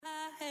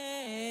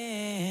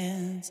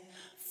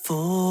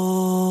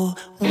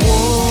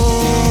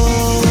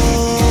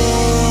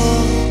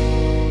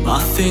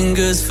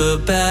soldiers for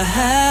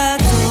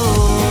battle,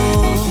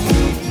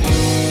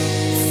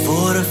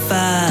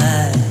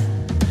 fortify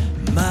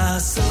my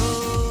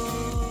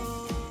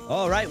soul.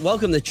 All right,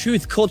 welcome to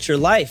Truth Culture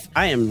Life.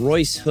 I am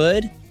Royce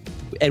Hood,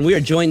 and we are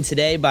joined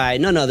today by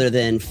none other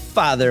than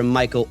Father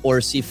Michael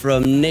Orsi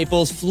from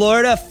Naples,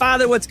 Florida.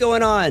 Father, what's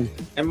going on?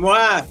 And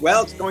moi,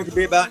 well, it's going to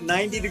be about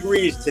 90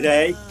 degrees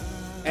today,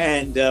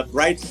 and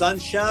bright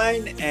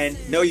sunshine and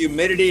no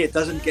humidity. It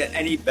doesn't get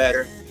any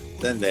better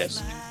than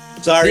this.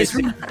 Sorry,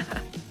 I'm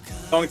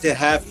going to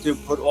have to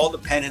put all the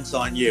penance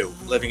on you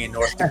living in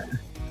North Dakota.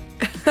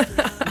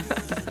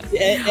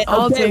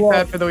 I'll take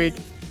that for the week.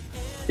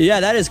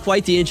 Yeah, that is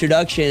quite the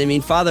introduction. I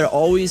mean, Father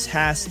always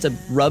has to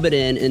rub it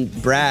in and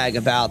brag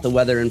about the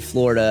weather in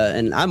Florida,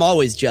 and I'm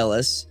always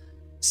jealous.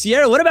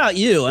 Sierra, what about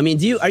you? I mean,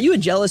 are you a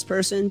jealous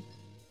person?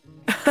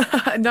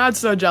 Not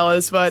so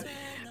jealous, but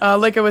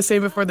like I was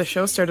saying before the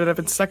show started, I've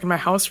been stuck in my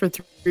house for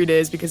 3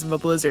 days because of a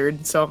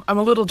blizzard, so I'm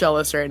a little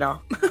jealous right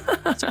now.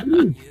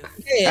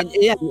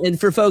 and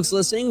for folks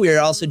listening, we are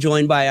also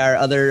joined by our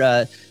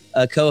other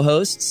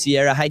co-host,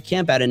 Sierra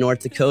Heitkamp out of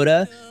North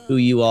Dakota, who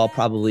you all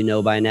probably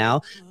know by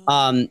now.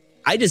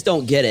 I just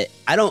don't get it.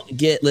 I don't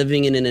get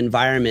living in an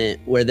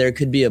environment where there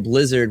could be a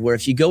blizzard where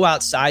if you go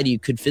outside, you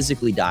could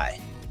physically die.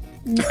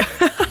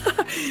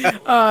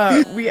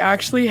 We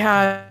actually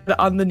had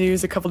on the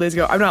news a couple days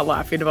ago, I'm not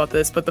laughing about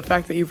this, but the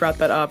fact that you brought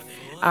that up,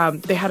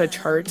 they had a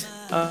chart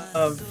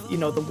of,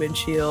 the wind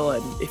chill,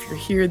 and if you're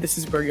here, this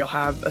is where you'll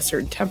have a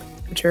certain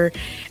temperature.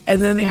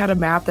 And then they had a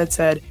map that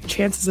said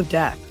chances of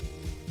death.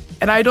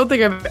 And I don't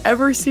think I've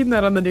ever seen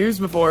that on the news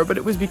before, but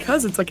it was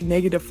because it's like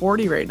negative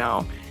 40 right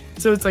now.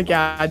 So it's like,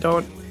 yeah,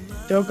 don't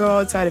go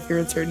outside if you're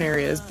in certain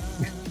areas.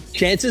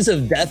 Chances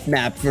of death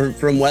map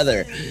from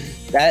weather.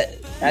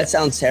 That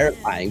sounds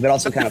terrifying, but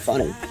also kind of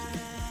funny.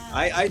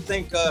 I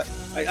think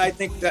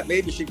that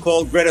maybe you should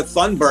call Greta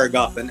Thunberg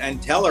up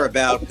and tell her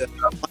about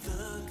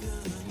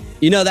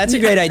that's a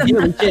great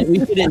idea.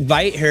 We should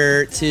invite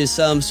her to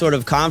some sort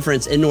of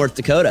conference in North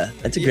Dakota.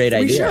 That's a great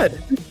idea. We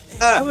should.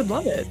 I would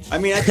love it. I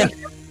mean, I think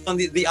on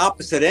the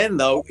opposite end,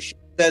 though, she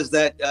says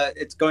that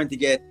it's going to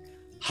get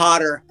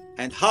hotter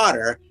and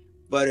hotter,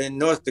 but in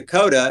North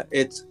Dakota,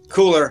 it's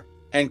cooler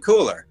and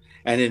cooler.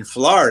 And in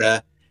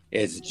Florida,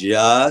 it's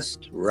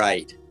just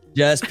right.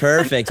 Just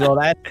perfect. Well,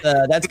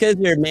 that's because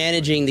you're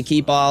managing to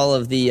keep all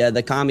of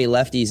the commie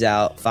lefties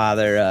out,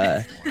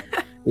 Father.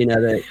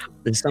 There's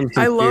some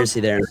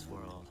conspiracy there.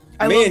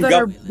 I love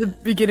that the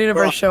beginning of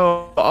our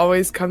show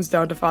always comes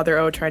down to Father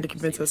O trying to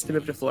convince us to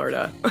move to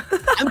Florida.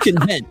 I'm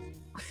convinced.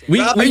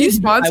 Are you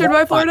sponsored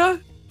by Florida?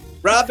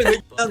 Robin,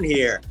 we're down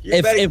here.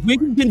 If we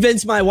can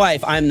convince my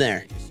wife, I'm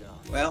there.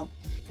 Well,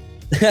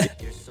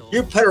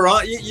 you put her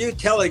on. You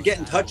tell her to get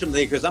in touch with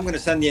me because I'm going to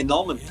send the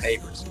annulment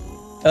papers.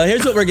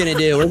 Here's what we're going to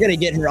do. We're going to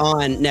get her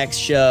on next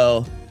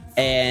show,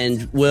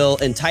 and we'll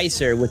entice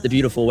her with the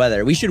beautiful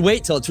weather. We should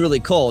wait till it's really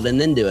cold and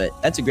then do it.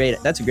 That's a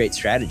great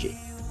strategy.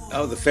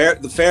 Oh, the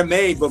fair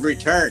maid will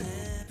return.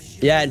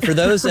 Yeah, and for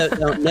those that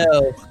don't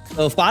know,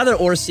 so Father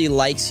Orsi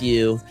likes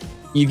you.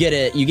 You get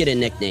a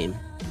nickname,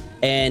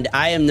 and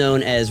I am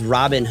known as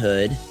Robin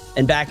Hood.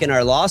 And back in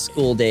our law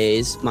school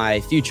days,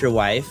 my future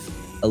wife,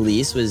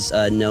 Elise, was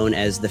known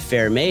as the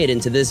Fair Maid.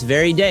 And to this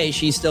very day,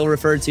 she's still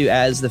referred to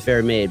as the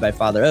Fair Maid by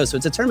Father O. So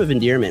it's a term of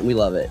endearment. We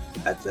love it.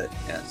 That's it.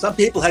 Yeah. Some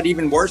people had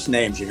even worse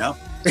names,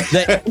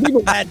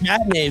 People had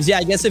bad names. Yeah,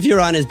 I guess if you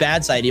were on his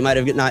bad side, you might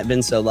have not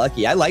been so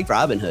lucky. I liked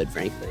Robin Hood,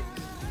 frankly.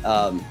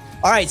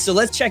 All right, so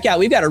let's check out.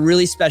 We've got a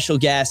really special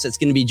guest that's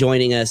going to be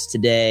joining us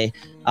today,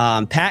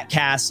 Pat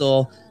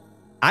Castle.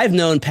 I've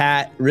known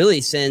Pat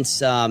really since,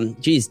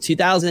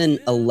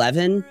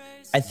 2011,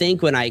 I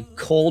think, when I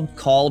cold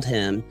called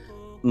him.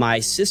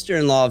 My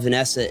sister-in-law,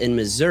 Vanessa, in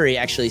Missouri,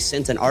 actually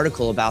sent an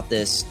article about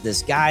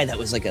this guy that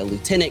was like a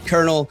lieutenant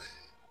colonel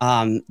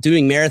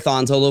doing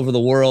marathons all over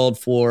the world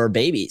for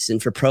babies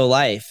and for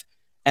pro-life.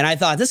 And I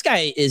thought, this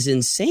guy is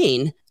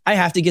insane. I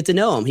have to get to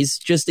know him. He's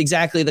just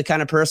exactly the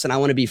kind of person I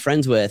want to be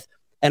friends with.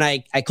 And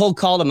I cold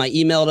called him. I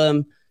emailed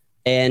him.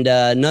 And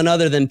none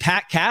other than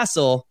Pat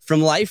Castle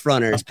from Life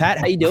Runners. Pat,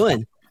 how you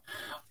doing?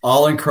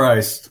 All in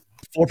Christ.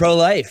 For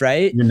pro-life,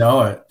 right? You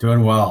know it.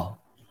 Doing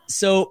well.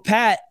 So,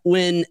 Pat,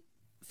 when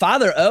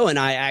Father O and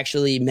I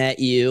actually met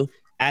you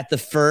at the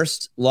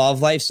first Law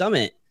of Life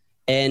Summit,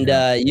 and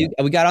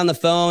we got on the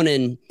phone,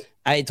 and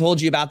I told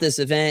you about this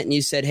event, and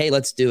you said, "Hey,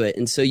 let's do it."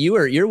 And so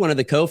you're one of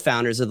the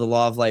co-founders of the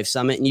Law of Life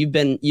Summit, and you've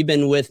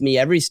been with me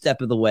every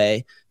step of the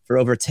way for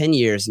over 10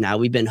 years now.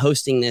 We've been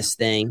hosting this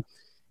thing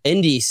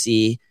in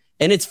DC.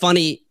 And it's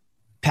funny,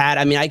 Pat,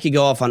 I mean, I could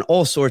go off on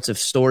all sorts of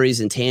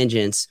stories and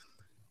tangents,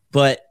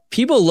 but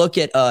people look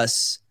at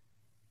us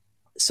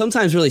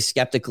sometimes really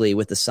skeptically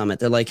with the summit.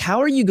 They're like,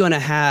 how are you going to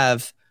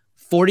have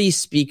 40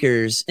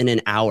 speakers in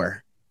an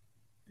hour?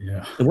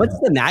 Yeah. And what's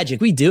the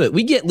magic? We do it.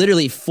 We get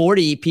literally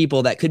 40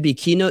 people that could be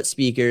keynote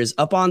speakers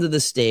up onto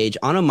the stage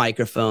on a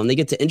microphone. They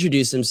get to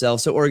introduce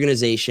themselves to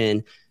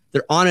organization.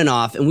 They're on and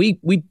off, and we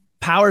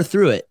power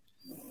through it.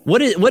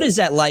 What is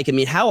that like? I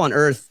mean, how on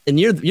earth? And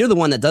you're the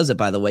one that does it,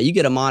 by the way. You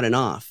get them on and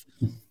off.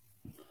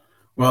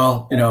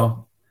 Well,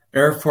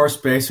 Air Force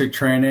basic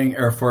training,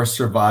 Air Force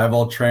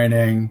survival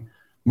training,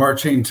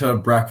 marching to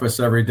breakfast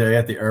every day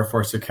at the Air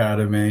Force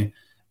Academy.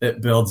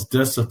 It builds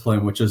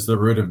discipline, which is the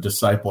root of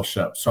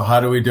discipleship. So how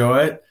do we do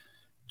it?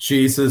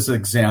 Jesus'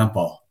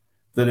 example,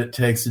 that it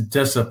takes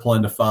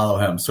discipline to follow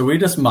him. So we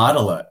just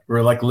model it.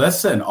 We're like,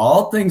 listen,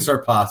 all things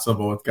are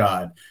possible with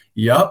God.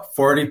 Yep,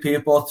 40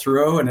 people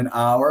through in an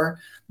hour.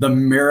 The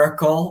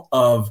miracle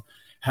of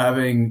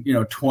having,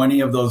 20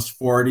 of those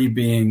 40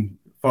 being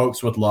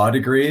folks with law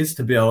degrees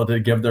to be able to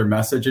give their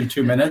message in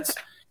 2 minutes.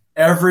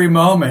 Every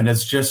moment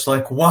is just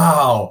like,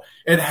 wow,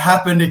 it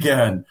happened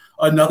again.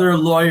 Another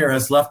lawyer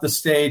has left the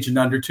stage in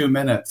under 2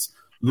 minutes.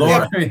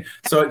 Lord,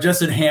 so it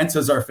just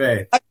enhances our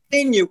faith. I've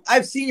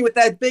seen you with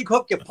that big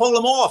hook. You pull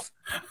them off.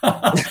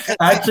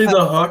 Actually,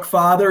 the hook,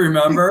 Father,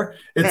 remember,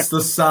 it's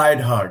the side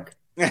hug.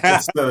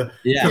 It's the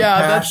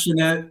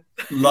compassionate,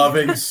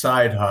 loving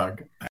side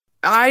hug.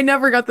 I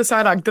never got the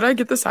side hug. Did I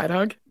get the side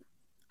hug?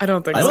 I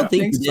don't think so. I don't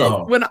think you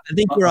did. I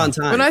think we're on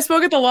time. When I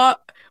spoke at the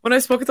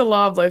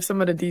Law of Life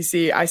Summit in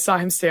DC, I saw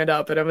him stand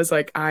up and I was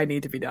like, I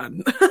need to be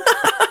done.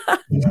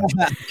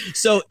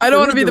 So I don't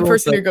want to be the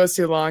person who goes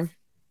too long.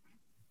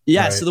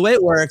 Yeah. Right. So the way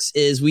it works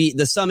is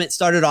the summit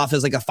started off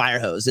as like a fire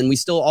hose, and we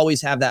still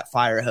always have that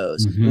fire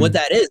hose. Mm-hmm. What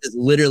that is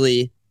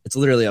literally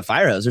a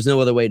fire hose. There's no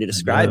other way to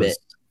describe it.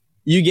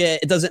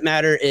 It doesn't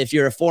matter if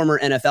you're a former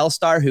NFL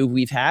star who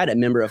we've had, a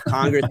member of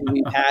Congress who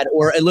we've had,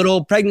 or a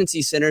little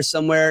pregnancy center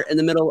somewhere in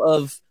the middle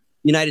of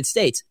the United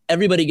States.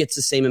 Everybody gets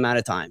the same amount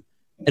of time.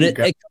 And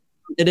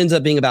it ends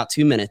up being about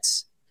 2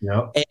 minutes.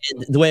 Yep.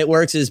 And the way it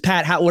works is,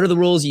 Pat, what are the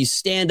rules? You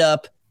stand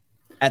up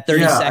at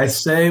 30 seconds. I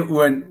say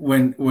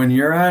when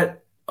you're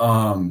at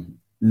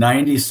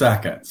 90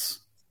 seconds,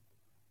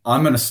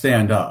 I'm going to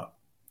stand up.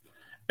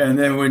 And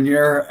then when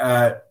you're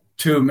at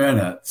 2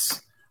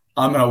 minutes,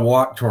 I'm going to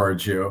walk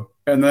towards you.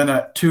 And then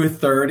at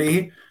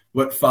 2:30,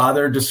 what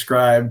Father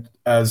described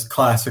as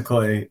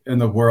classically in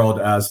the world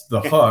as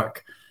the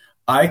hook,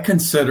 I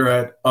consider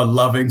it a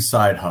loving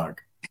side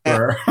hug.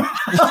 Where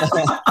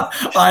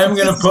I am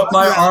going to put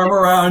my arm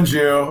around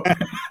you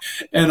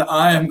and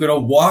I am going to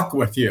walk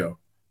with you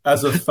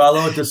as a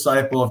fellow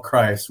disciple of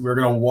Christ. We're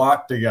going to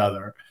walk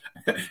together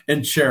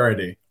in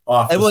charity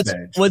off the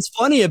stage. What's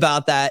funny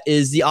about that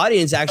is the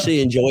audience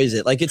actually enjoys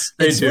it. Like it's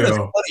sort of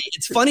funny.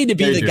 It's funny to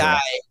be the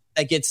guy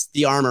that gets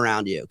the arm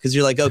around you because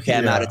you're like, okay,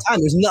 I'm out of time.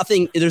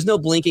 There's no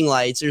blinking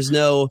lights. There's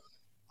no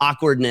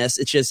awkwardness.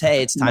 It's just,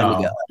 hey, it's time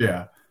to go.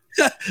 Yeah.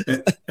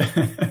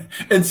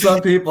 And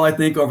some people, I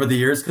think, over the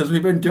years, because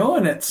we've been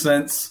doing it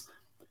since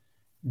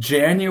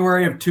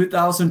January of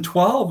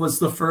 2012 was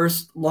the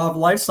first Law of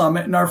Life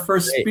Summit, and our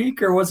first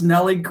speaker was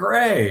Nellie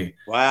Gray.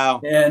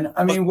 Wow. And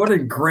I mean, what a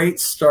great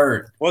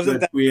start.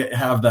 Wasn't that we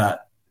have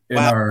that in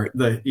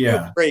She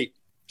was great.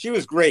 She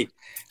was great.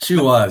 She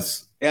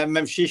was. Yeah, I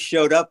remember she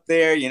showed up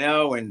there,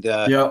 and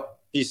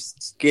she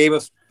gave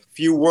a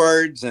few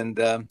words, and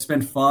it's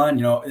been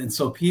fun, and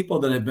so people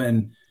that have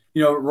been,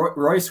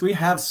 Royce, we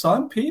have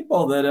some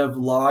people that have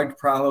logged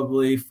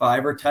probably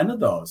 5 or 10 of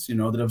those,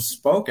 that have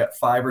spoke at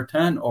 5 or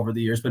 10 over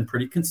the years, been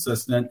pretty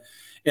consistent.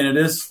 And it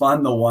is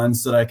fun. The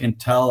ones that I can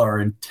tell are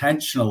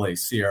intentionally,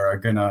 Sierra,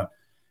 going to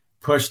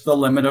push the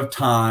limit of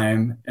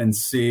time and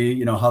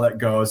see, how that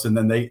goes. And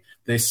then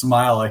they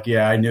smile like,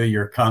 yeah, I knew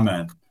you're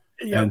coming.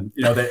 Yep. And,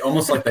 they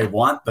almost like they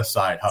want the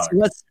side hug.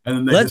 And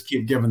then they just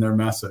keep giving their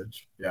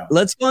message. Yeah.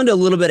 Let's go into a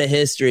little bit of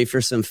history for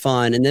some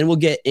fun, and then we'll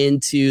get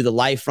into the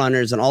Life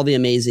Runners and all the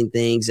amazing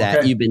things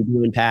that you've been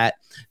doing, Pat.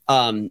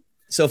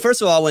 So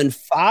first of all, I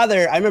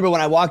remember when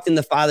I walked in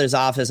the Father's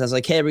office, I was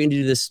like, hey, we're going to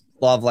do this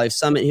Law of Life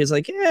Summit. He was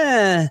like,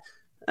 yeah,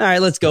 all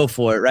right, let's go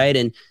for it. Right.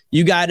 And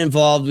you got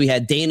involved. We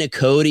had Dana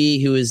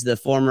Cody, who is the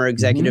former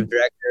executive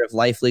director of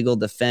Life Legal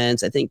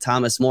Defense. I think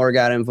Thomas Moore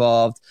got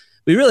involved.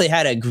 We really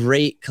had a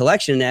great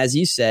collection. As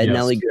you said,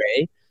 Nellie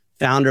Gray,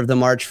 founder of the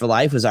March for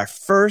Life, was our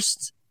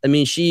first. I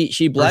mean,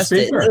 she blessed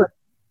it.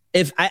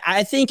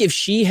 I think if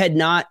she had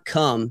not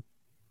come,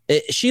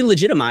 she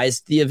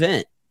legitimized the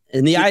event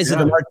in the eyes of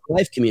the March for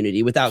Life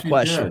community without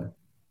question.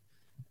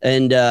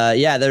 And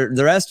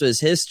the rest was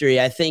history.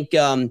 I think,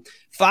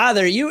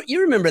 Father, you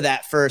remember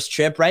that first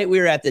trip, right? We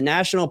were at the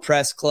National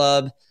Press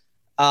Club.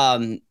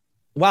 Wow,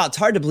 it's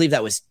hard to believe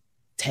that was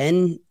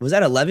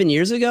 11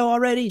 years ago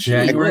already?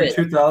 January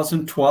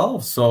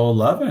 2012, so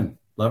 11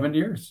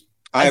 years.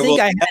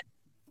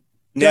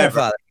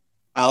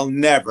 I'll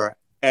never,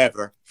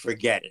 ever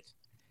forget it,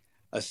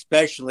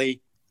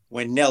 especially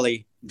when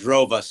Nellie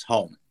drove us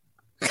home.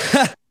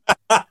 I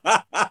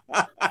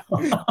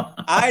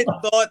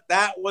thought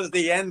that was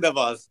the end of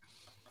us.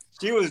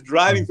 She was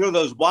driving through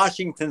those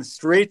Washington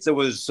streets. It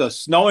was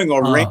snowing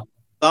or raining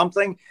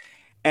something.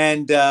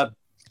 And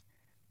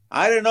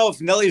I don't know if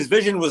Nellie's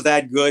vision was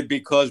that good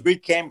because we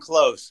came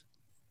close.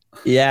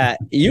 Yeah,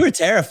 you were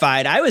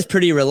terrified. I was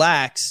pretty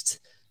relaxed.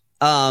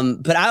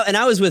 But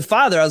I was with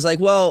Father. I was like,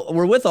 well,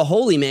 we're with a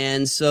holy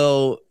man.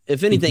 So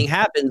if anything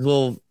happens,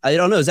 I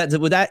don't know.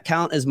 Would that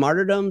count as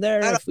martyrdom there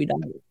if we die?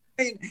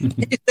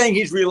 He's saying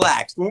he's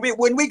relaxed.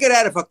 When we get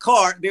out of a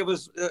car, there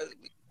was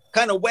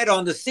kind of wet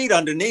on the seat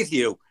underneath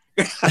you.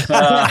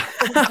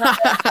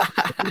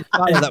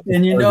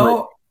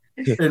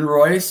 And and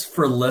Royce,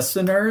 for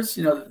listeners,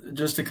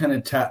 just to kind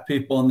of tap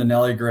people in the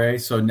Nellie Gray.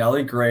 So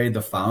Nellie Gray,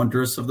 the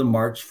founders of the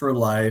March for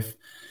Life,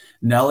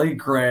 Nellie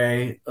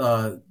Gray,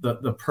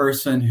 the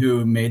person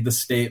who made the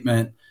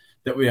statement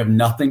that we have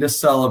nothing to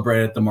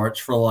celebrate at the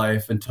March for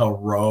Life until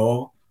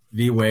Roe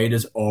v. Wade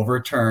is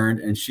overturned.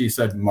 And she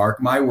said,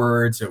 mark my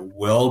words, it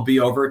will be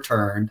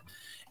overturned.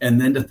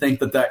 And then to think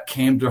that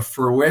came to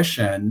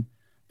fruition,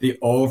 the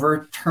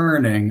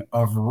overturning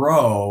of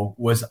Roe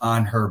was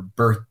on her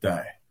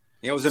birthday.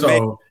 It was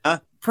amazing. So,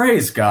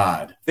 praise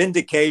God.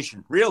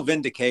 Vindication, real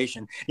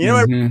vindication. You know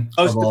what?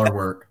 Of all our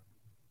work.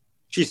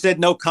 She said,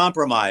 no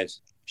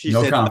compromise. She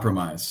no said,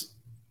 compromise.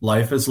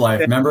 Life is life.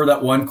 Remember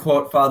that one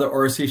quote, Father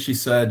Orsi? She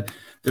said,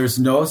 there's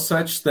no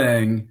such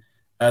thing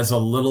as a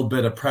little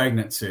bit of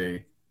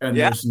pregnancy, and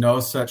there's no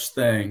such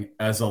thing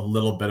as a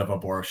little bit of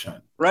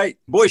abortion. Right.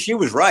 Boy, she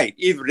was right.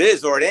 Either it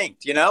is or it ain't,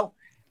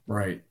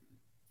 Right.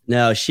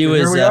 No, she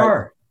was. Here we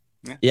are.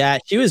 Yeah,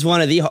 she was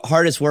one of the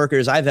hardest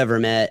workers I've ever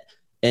met,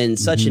 and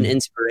such an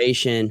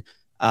inspiration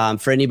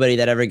for anybody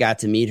that ever got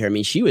to meet her. I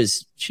mean, she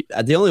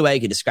the only way I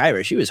could describe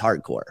her, she was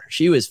hardcore.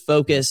 She was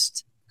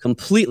focused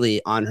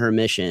completely on her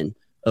mission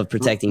of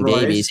protecting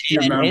babies. Do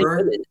you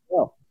remember?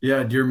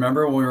 Yeah. Do you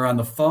remember when we were on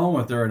the phone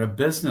with her at a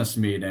business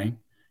meeting,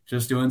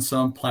 just doing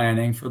some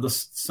planning for the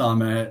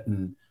summit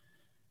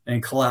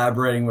and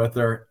collaborating with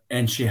her,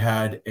 and she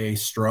had a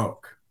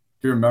stroke?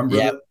 Do you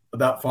remember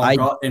that phone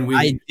call? And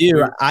I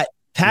do.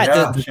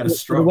 Pat,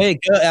 the way it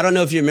goes, I don't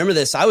know if you remember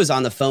this. I was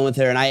on the phone with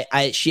her, and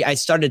I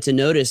started to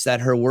notice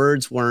that her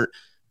words weren't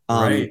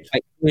quite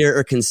clear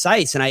or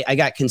concise, and I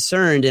got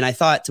concerned, and I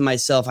thought to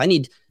myself, I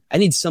need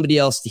somebody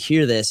else to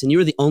hear this. And you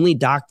were the only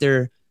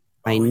doctor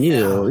I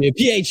knew, your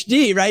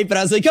PhD, right? But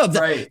I was like,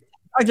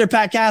 Dr.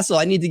 Pat Castle,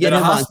 I need to get him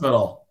in a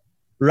hospital.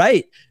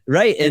 Right.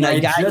 And I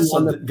got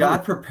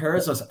God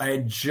prepares us. I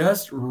had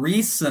just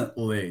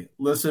recently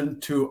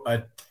listened to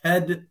a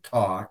TED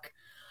talk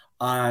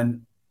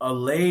on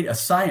a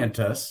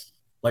scientist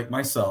like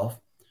myself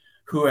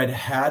who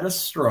had a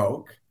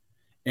stroke,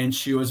 and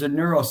she was a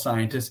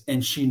neuroscientist,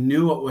 and she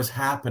knew what was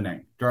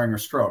happening during her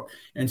stroke.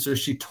 And so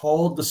she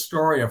told the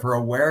story of her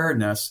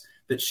awareness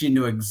that she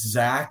knew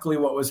exactly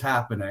what was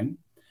happening.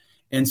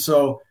 And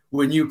so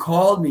when you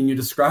called me and you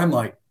described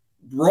like,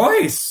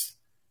 Royce,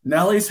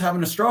 Nellie's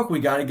having a stroke, we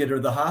got to get her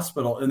to the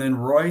hospital. And then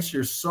Royce,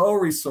 you're so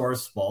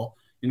resourceful,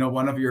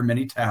 one of your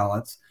many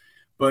talents,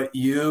 but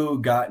you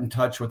got in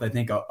touch with, I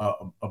think,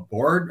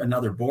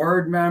 another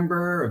board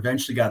member,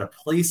 eventually got a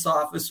police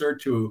officer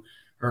to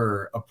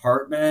her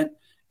apartment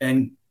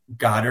and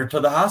got her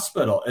to the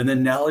hospital. And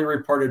then Nellie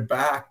reported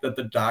back that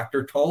the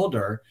doctor told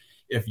her,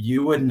 if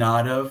you would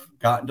not have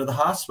gotten to the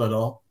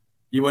hospital,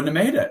 you wouldn't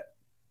have made it.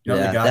 I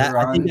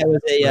think that was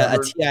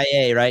a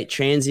TIA, right?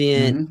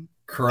 Transient. Mm-hmm.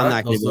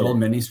 Correct. Those little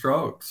mini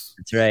strokes.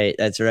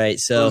 That's right.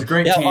 So it was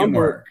great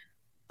teamwork.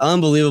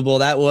 Unbelievable.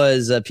 That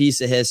was a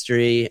piece of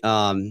history.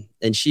 And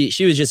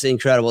she was just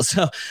incredible.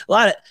 So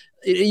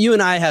you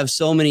and I have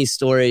so many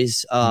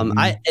stories.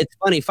 It's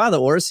funny, Father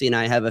Orsi and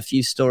I have a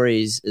few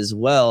stories as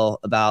well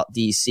about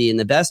DC. And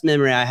the best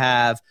memory I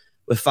have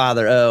with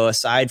Father O,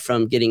 aside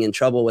from getting in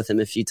trouble with him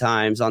a few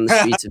times on the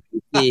streets of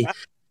DC,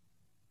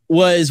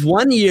 was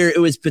one year it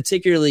was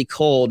particularly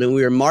cold and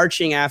we were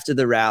marching after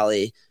the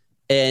rally.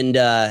 And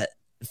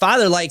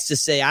Father likes to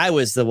say I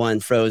was the one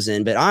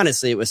frozen, but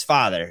honestly, it was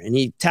Father. And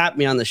he tapped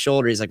me on the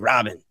shoulder. He's like,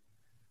 Robin,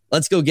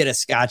 let's go get a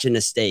scotch and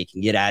a steak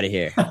and get out of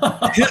here.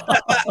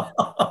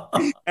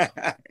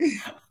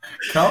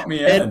 Count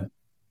me in.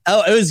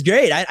 Oh, it was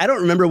great. I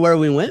don't remember where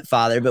we went,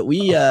 Father, but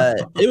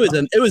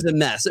it was a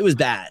mess. It was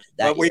bad.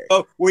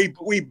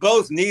 We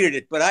both needed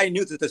it, but I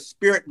knew that the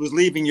spirit was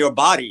leaving your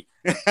body.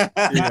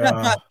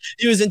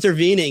 He was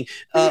intervening.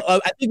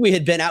 I think we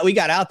had been out. We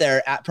got out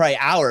there at probably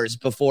hours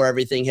before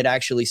everything had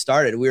actually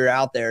started. We were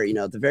out there,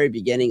 at the very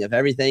beginning of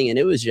everything, and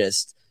it was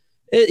just,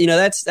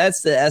 that's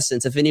the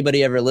essence. If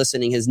anybody ever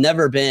listening has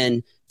never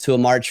been to a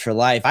March for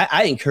Life,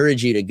 I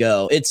encourage you to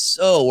go. It's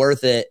so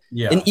worth it.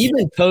 Yeah. And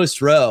even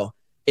post Roe,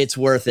 it's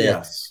worth it.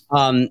 Yes.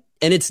 And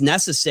it's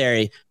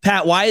necessary.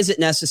 Pat, why is it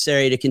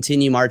necessary to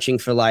continue marching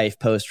for life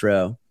post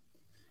Roe?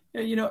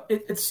 Yeah,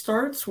 it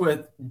starts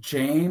with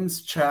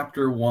James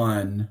chapter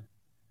 1,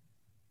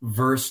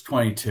 verse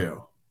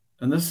 22.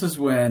 And this is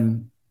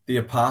when the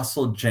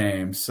apostle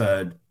James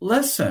said,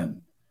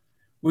 listen,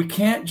 we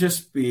can't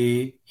just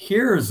be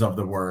hearers of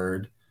the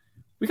word.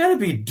 We got to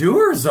be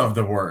doers of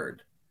the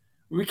word.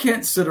 We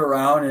can't sit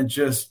around and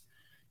just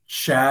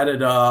chat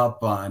it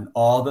up on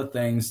all the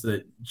things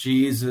that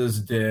Jesus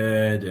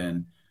did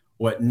and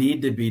what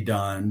need to be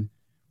done.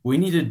 We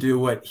need to do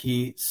what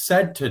he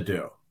said to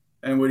do.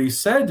 And what he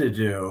said to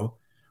do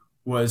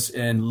was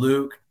in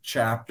Luke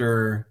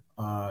chapter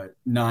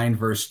 9,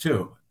 verse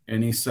 2.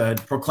 And he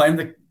said, proclaim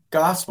the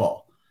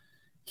gospel,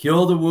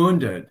 heal the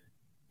wounded,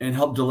 and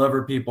help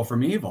deliver people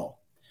from evil.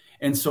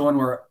 And so when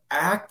we're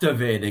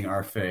activating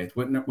our faith,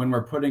 when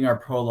we're putting our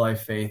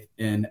pro-life faith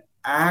in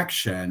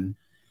action,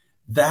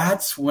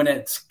 that's when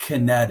it's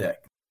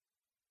kinetic.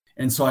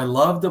 And so I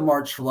love the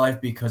March for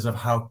Life because of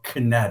how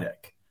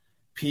kinetic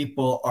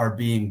people are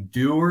being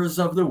doers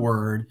of the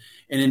word.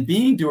 And in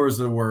being doers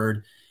of the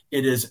word,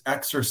 it is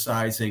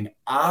exercising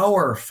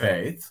our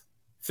faith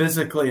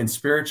physically and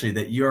spiritually,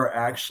 that you're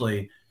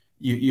actually,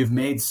 you've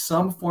made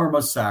some form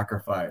of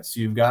sacrifice.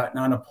 You've gotten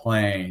on a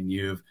plane,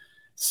 you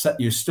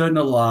stood in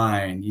a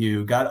line,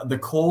 you got the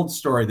cold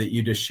story that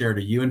you just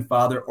shared, you and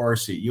Father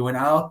Orsi. You went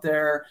out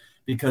there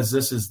because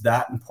this is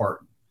that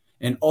important.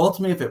 And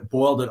ultimately, if it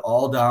boiled it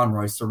all down,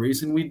 Royce, the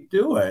reason we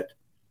do it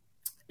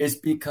is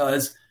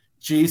because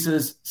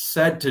Jesus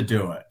said to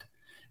do it.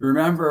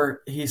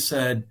 Remember, he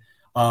said,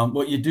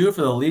 what you do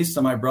for the least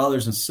of my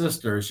brothers and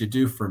sisters, you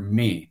do for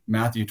me,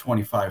 Matthew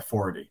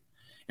 25:40.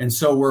 And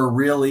so we're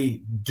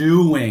really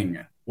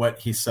doing what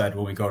he said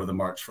when we go to the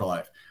March for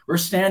Life. We're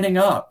standing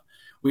up.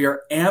 We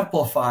are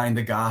amplifying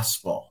the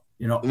gospel.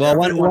 Well,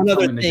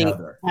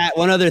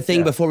 one other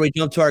thing before we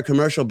jump to our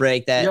commercial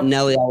break that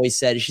Nellie always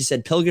said, she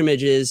said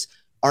pilgrimages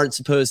aren't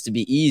supposed to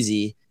be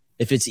easy.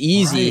 If it's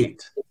easy,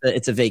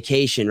 it's a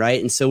vacation, right?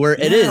 And so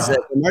it is.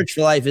 The March for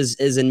Life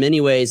is in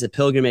many ways a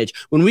pilgrimage.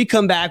 When we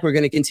come back, we're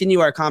going to continue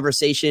our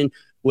conversation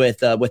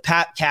with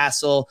Pat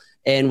Castle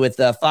and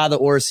with Father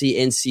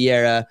Orsi and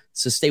Sierra.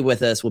 So stay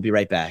with us. We'll be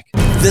right back.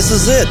 This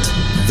is it.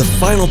 The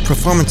final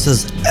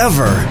performances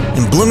ever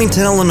in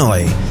Bloomington,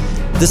 Illinois.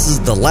 This is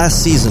the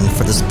last season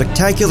for the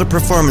spectacular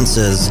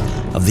performances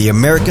of the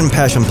American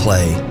Passion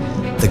Play,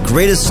 the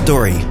greatest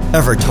story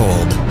ever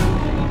told.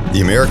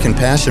 The American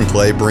Passion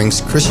Play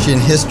brings Christian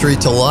history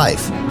to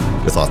life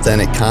with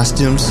authentic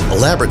costumes,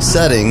 elaborate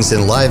settings,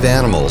 and live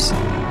animals.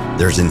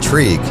 There's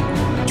intrigue,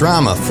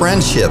 drama,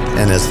 friendship,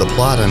 and as the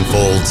plot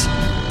unfolds,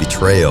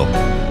 betrayal,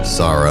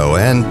 sorrow,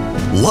 and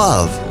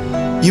love.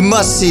 You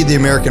must see the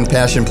American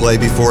Passion Play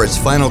before its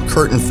final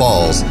curtain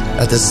falls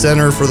at the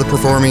Center for the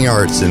Performing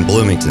Arts in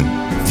Bloomington.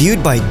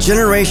 Viewed by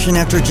generation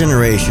after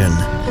generation,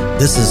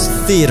 this is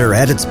theater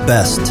at its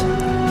best.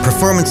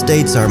 Performance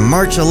dates are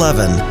March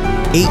 11,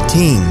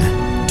 18,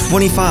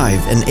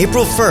 25, and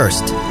April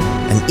 1st,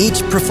 and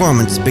each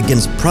performance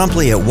begins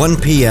promptly at 1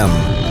 p.m.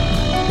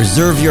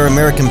 Reserve your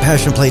American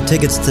Passion Play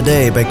tickets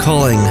today by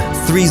calling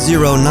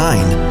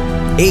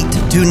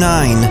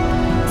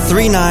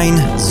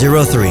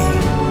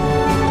 309-829-3903.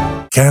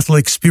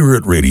 Catholic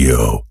Spirit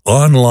Radio,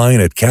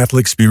 online at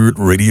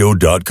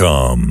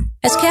CatholicSpiritRadio.com.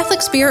 Has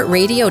Catholic Spirit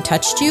Radio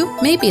touched you?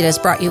 Maybe it has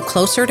brought you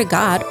closer to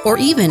God or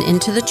even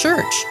into the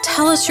church.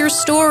 Tell us your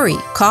story.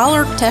 Call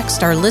or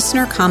text our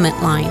listener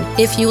comment line.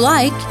 If you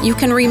like, you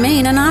can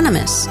remain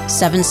anonymous.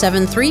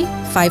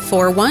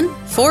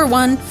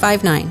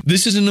 773-541-4159.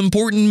 This is an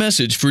important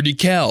message for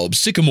DeKalb,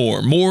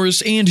 Sycamore,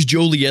 Morris, and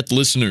Joliet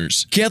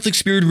listeners. Catholic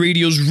Spirit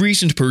Radio's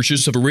recent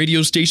purchase of a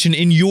radio station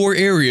in your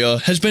area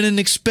has been an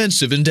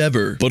expensive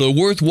endeavor, but a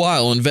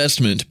worthwhile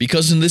investment,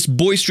 because in this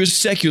boisterous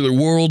secular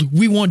world,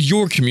 we want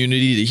your community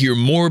to hear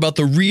more about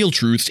the real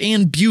truths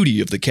and beauty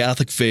of the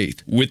Catholic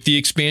faith. With the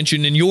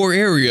expansion in your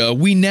area,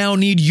 we now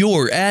need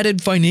your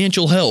added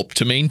financial help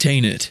to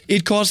maintain it.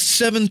 It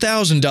costs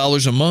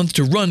 $7,000 a month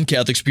to run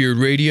Catholic Spirit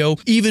Radio,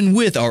 even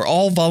with our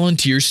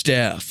all-volunteer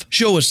staff.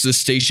 Show us the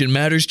station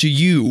matters to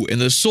you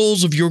and the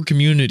souls of your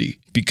community.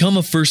 Become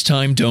a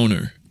first-time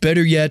donor.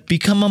 Better yet,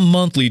 become a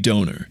monthly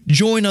donor.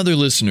 Join other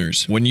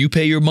listeners. When you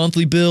pay your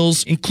monthly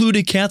bills, include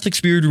a Catholic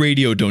Spirit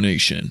Radio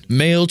donation.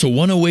 Mail to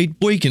 108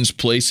 Boykins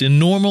Place in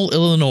Normal,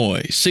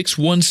 Illinois,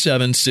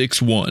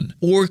 61761.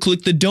 Or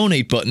click the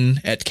donate button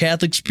at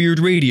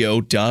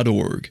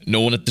CatholicSpiritRadio.org.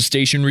 No one at the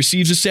station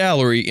receives a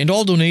salary, and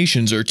all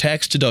donations are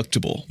tax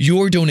deductible.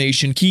 Your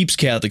donation keeps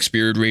Catholic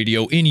Spirit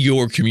Radio in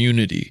your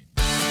community.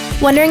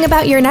 Wondering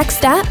about your next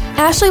step?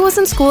 Ashley was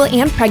in school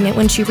and pregnant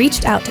when she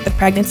reached out to the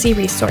Pregnancy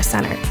Resource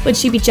Center. Would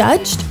she be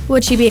judged?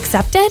 Would she be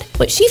accepted?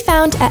 What she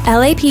found at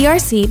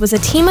LAPRC was a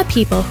team of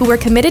people who were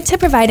committed to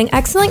providing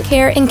excellent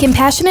care and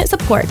compassionate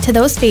support to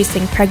those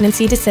facing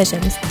pregnancy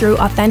decisions through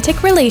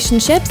authentic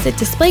relationships that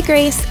display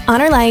grace,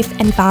 honor life,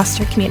 and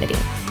foster community.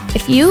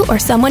 If you or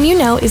someone you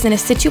know is in a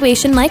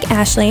situation like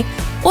Ashley,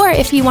 or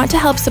if you want to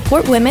help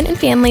support women and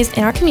families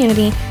in our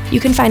community, you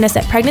can find us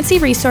at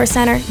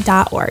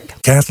pregnancyresourcecenter.org.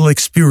 Catholic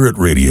Spirit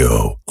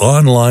Radio,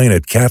 online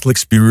at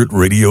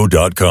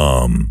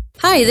CatholicSpiritRadio.com.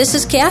 Hi, this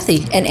is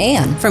Kathy and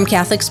Ann from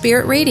Catholic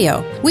Spirit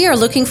Radio. We are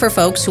looking for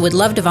folks who would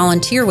love to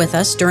volunteer with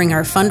us during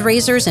our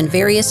fundraisers and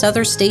various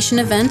other station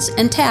events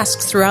and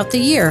tasks throughout the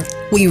year.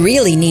 We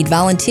really need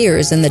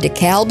volunteers in the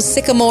DeKalb,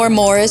 Sycamore,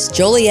 Morris,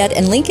 Joliet,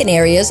 and Lincoln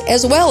areas,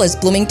 as well as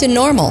Bloomington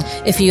Normal.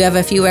 If you have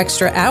a few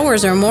extra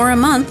hours or more a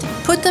month,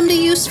 put them to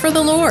use for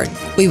the Lord.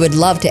 We would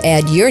love to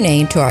add your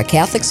name to our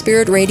Catholic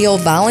Spirit Radio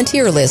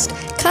volunteer list.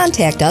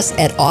 Contact us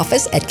at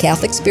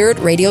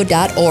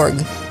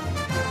office@CatholicSpiritRadio.org.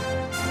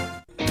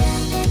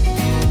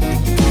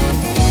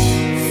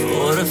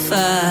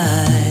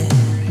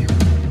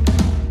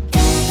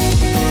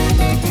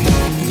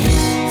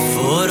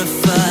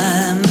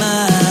 Fortify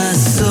my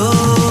soul.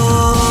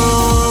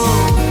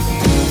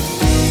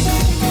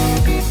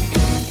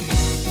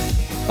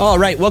 All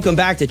right, welcome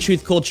back to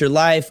Truth Culture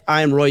Life.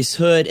 I'm Royce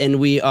Hood, and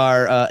we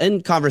are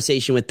in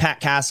conversation with Pat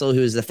Castle,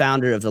 who is the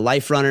founder of the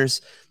Life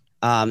Runners.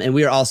 And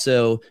we are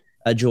also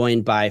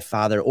joined by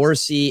Father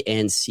Orsi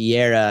and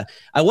Sierra.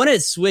 I want to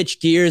switch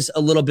gears a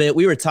little bit.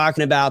 We were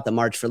talking about the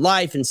March for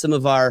Life and some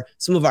of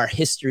our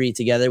history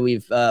together.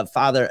 We've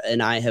Father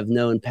and I have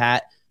known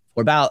Pat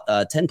for about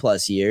 10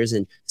 plus years,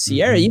 and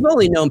Sierra, you've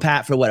only known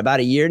Pat for what, about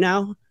a year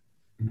now?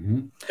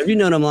 Have you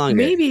known him longer?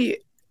 Maybe.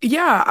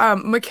 Yeah.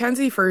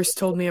 Mackenzie first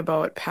told me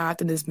about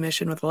Pat and his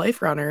mission with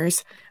Life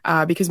Runners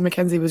because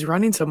Mackenzie was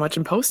running so much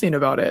and posting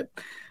about it.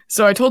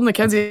 So I told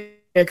Mackenzie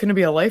I couldn't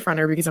be a life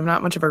runner because I'm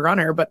not much of a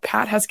runner, but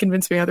Pat has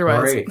convinced me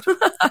otherwise.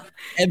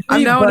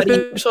 I'm now an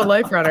official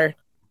life runner.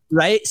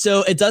 Right?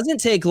 So it doesn't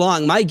take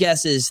long. My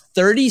guess is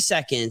 30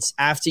 seconds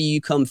after you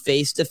come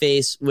face to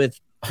face with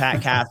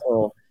Pat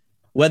Castle,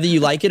 whether you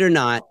like it or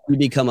not, you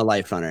become a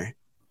life runner.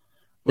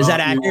 Is that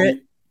accurate?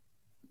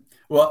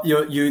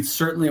 You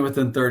certainly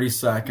within 30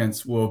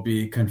 seconds will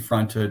be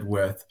confronted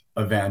with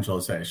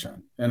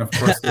evangelization. And of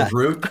course, the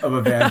root of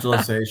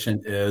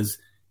evangelization is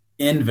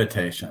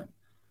invitation.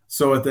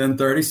 So within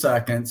 30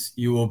 seconds,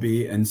 you will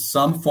be in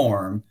some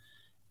form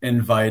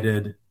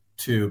invited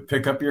to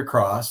pick up your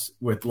cross.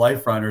 With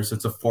Life Runners,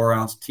 it's a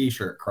 4-ounce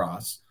t-shirt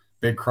cross,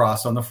 big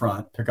cross on the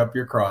front. Pick up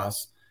your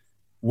cross,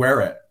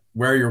 wear it,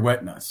 wear your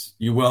witness.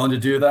 You willing to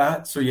do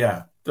that? So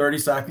 30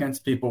 seconds,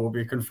 people will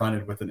be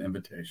confronted with an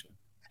invitation.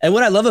 And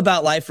what I love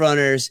about Life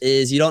Runners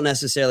is you don't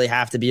necessarily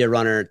have to be a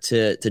runner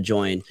to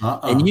join.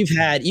 And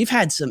you've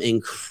had some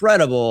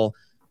incredible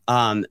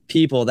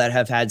people that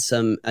have had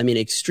some,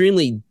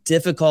 extremely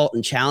difficult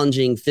and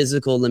challenging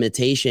physical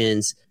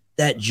limitations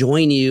that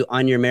join you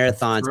on your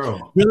marathons.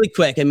 Really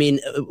quick,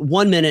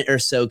 1 minute or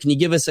so, can you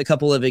give us a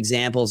couple of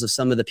examples of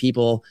some of the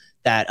people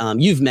that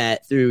you've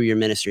met through your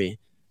ministry?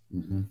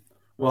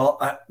 Well,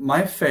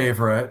 my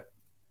favorite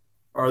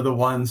are the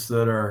ones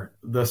that are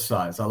this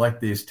size. I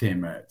like these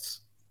teammates.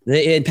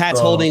 And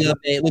Pat's holding up,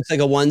 it looks like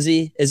a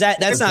onesie.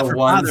 That's not for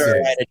Father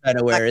to try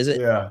to wear, is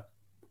it? Yeah.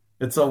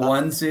 It's a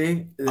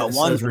onesie. It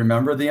says,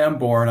 "Remember the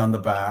Unborn" on the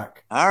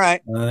back. All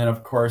right. And then,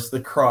 of course,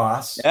 the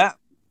cross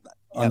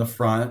on the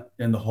front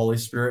and the Holy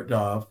Spirit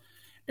dove.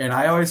 And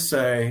I always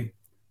say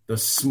the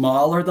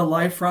smaller the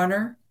life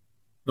runner,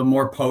 the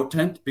more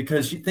potent,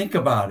 because you think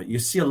about it. You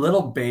see a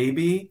little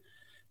baby.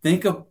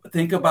 Think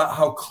about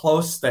how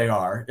close they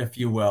are, if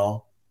you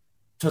will,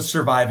 to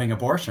surviving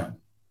abortion.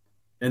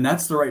 And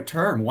that's the right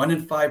term. 1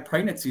 in 5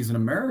 pregnancies in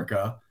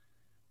America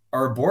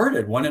are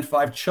aborted. 1 in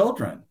 5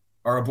 children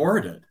are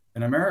aborted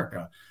in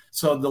America.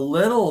 So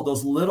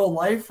those little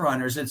life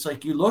runners, it's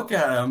like you look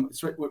at them,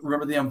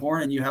 remember the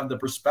Unborn, and you have the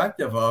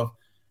perspective of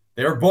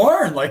they were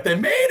born, like they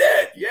made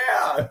it.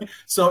 Yeah.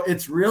 So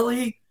it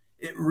really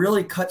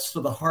cuts to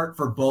the heart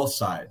for both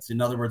sides.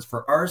 In other words,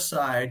 for our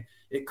side,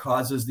 it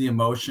causes the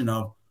emotion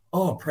of,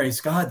 oh,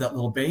 praise God, that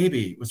little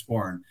baby was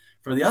born.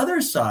 For the other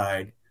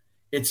side,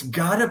 it's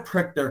got to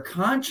prick their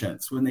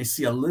conscience when they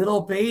see a little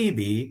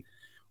baby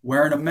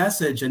wearing a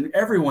message, and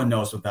everyone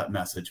knows what that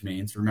message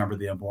means. Remember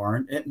the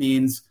Unborn. It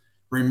means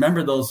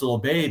remember those little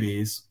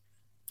babies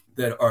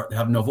that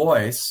have no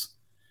voice,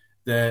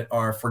 that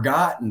are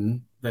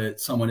forgotten, that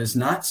someone is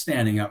not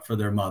standing up for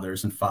their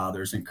mothers and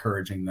fathers,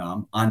 encouraging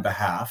them on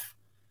behalf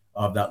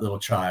of that little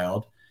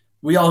child.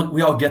 We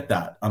all get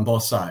that on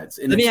both sides.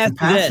 And it's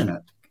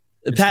compassionate.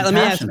 Pat, let me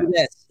ask you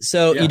this.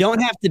 So you don't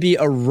have to be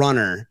a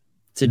runner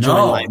to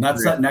join Life. No,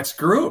 that's that next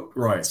group,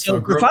 Roy.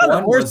 So for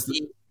Father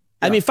Orsi,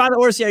 Father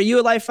Orsi, are you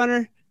a life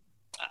runner?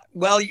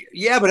 Well,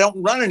 yeah, but I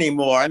don't run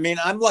anymore. I'm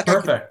lucky.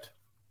 Perfect.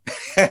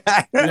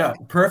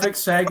 Perfect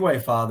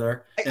segue,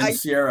 Father. And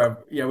Sierra,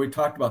 we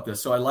talked about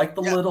this. So I like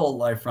the little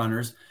life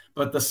runners,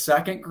 but the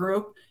second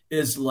group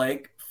is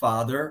like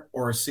Father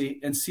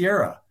Orsi and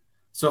Sierra.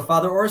 So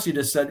Father Orsi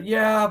just said,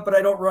 but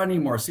I don't run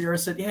anymore. Sierra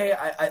said, hey,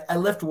 I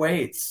lift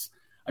weights.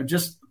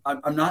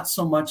 I'm not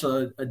so much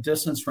a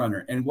distance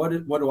runner. And what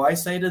do I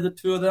say to the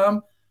two of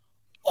them?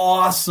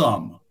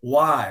 Awesome.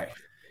 Why?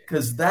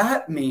 Because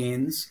that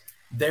means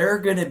they're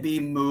going to be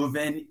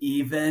moving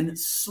even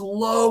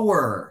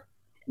slower,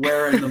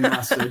 wearing the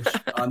message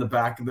on the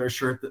back of their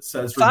shirt that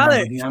says,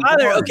 Father,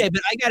 okay,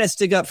 but I got to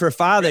stick up for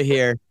Father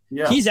here.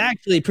 Yeah. He's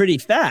actually pretty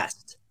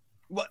fast.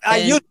 Well,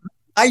 I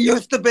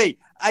used to be.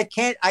 I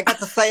got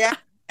to say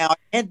now. I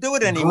can't do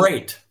it anymore.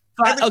 Great.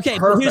 Okay,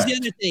 but here's the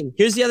other thing.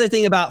 Here's the other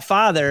thing about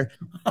Father.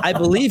 I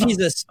believe he's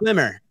a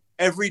swimmer.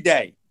 Every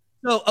day.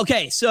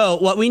 So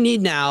what we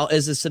need now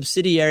is a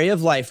subsidiary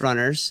of Life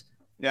Runners,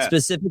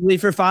 specifically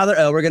for Father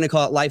O. We're going to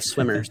call it Life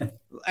Swimmers.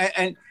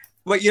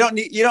 But you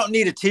don't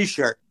need a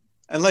t-shirt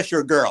unless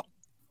you're a girl.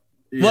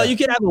 Yeah. Well, you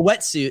can have a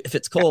wetsuit if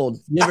it's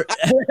cold.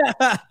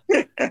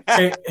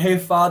 Hey,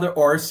 Father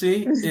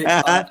Orsi,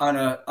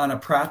 on a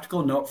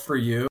practical note for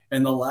you,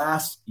 in the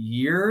last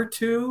year or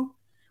two,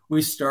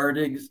 we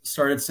started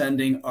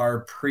sending our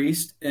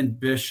priest and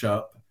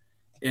bishop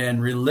and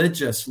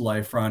religious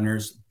life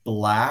runners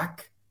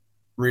black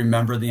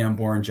Remember the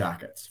Unborn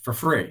jackets for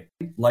free.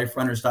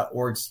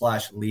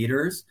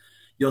 liferunners.org/leaders.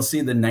 You'll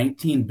see the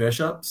 19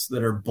 bishops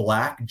that are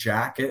black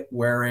jacket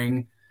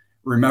wearing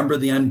remember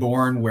the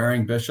unborn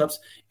wearing bishops.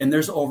 And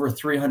there's over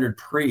 300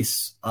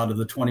 priests out of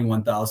the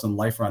 21,000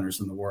 life runners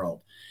in the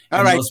world. All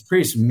and right. Those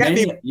priests,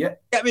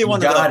 Get me one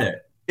of those. Got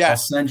it. Yeah. I'll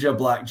send you a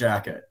black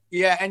jacket.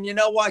 Yeah, and you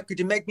know what? Could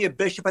you make me a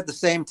bishop at the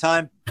same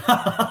time?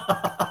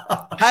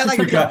 I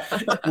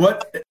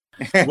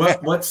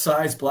what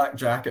size black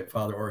jacket,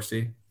 Father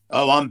Orsi?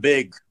 Oh, I'm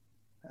big.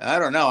 I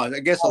don't know.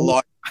 I guess a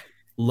large.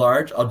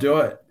 Large? I'll do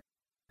it.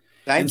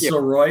 Thank you. So,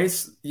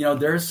 Royce,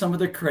 there's some of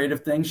the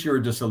creative things you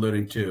were just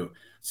alluding to.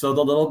 So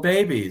the little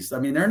babies, I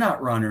mean, they're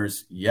not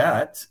runners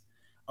yet.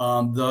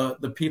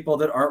 The people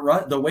that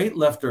aren't the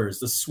weightlifters,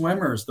 the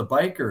swimmers, the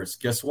bikers,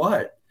 guess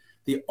what?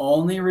 The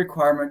only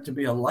requirement to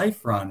be a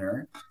life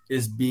runner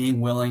is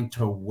being willing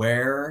to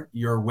wear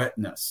your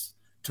witness,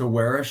 to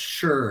wear a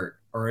shirt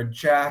or a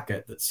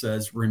jacket that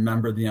says,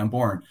 remember the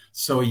unborn.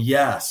 So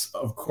yes,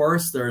 of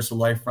course, there's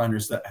life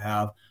runners that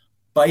have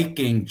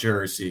biking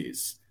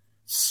jerseys,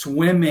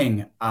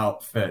 swimming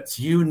outfits,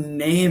 you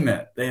name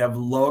it. They have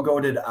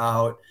logoed it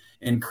out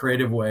in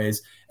creative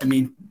ways. I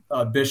mean,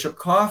 Bishop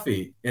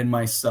Coffey and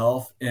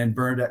myself and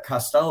Bernadette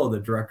Costello, the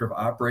director of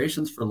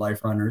operations for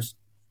Life Runners,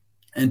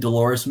 and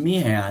Dolores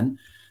Meehan,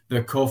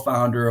 the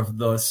co-founder of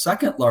the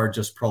second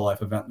largest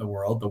pro-life event in the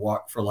world, the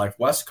Walk for Life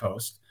West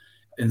Coast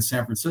in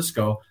San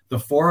Francisco, the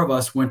four of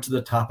us went to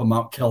the top of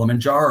Mount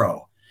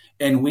Kilimanjaro.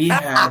 And we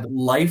had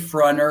Life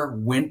Runner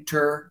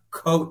winter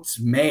coats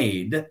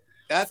made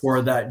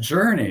for that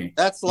journey.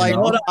 That's like,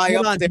 hold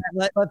on.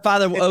 Let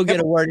Father O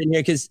get a word in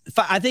here, because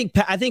I think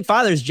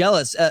Father's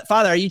jealous.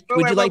 Father,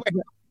 would you like to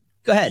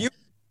go ahead?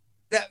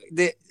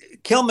 The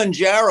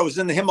Kilimanjaro is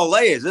in the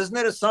Himalayas, isn't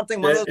it? Or something.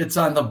 It's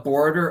on the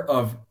border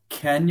of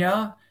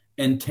Kenya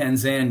and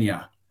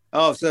Tanzania.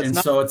 Oh,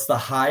 so it's the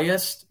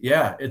highest.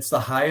 Yeah, it's the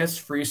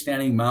highest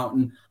freestanding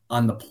mountain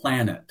on the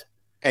planet.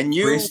 And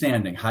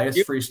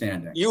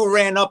freestanding. You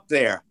ran up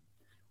there.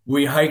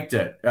 We hiked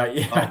it.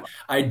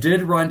 I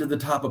did run to the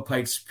top of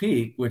Pikes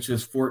Peak, which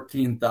is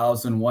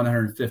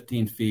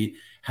 14,115 feet.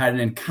 Had an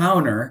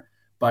encounter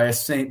by a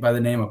saint by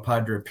the name of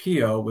Padre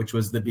Pio, which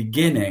was the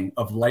beginning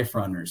of Life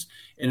Runners.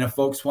 And if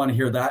folks want to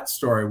hear that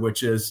story,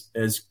 which is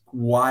as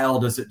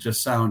wild as it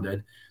just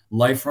sounded,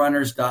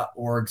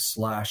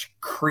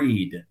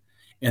 liferunners.org/creed.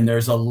 And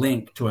there's a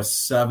link to a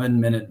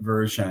 7-minute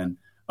version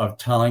of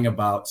telling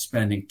about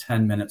spending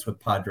 10 minutes with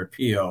Padre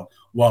Pio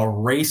while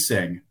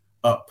racing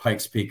up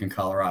Pikes Peak in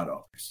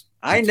Colorado.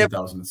 I never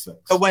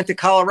 2006. went to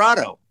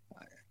Colorado.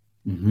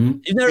 Mm-hmm.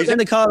 You've never been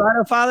to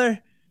Colorado,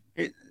 Father?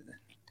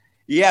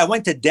 Yeah, I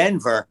went to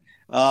Denver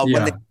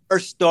when they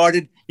first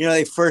started.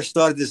 They first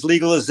started this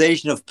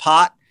legalization of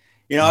pot.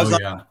 I was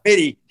on the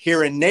committee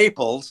here in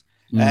Naples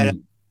at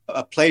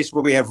a place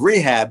where we have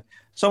rehab.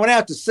 So I went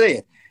out to see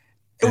it.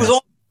 It was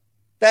all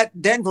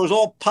that Denver was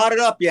all potted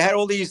up. You had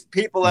all these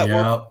people that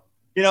were,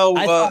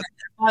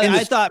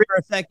 I thought for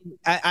a second,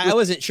 I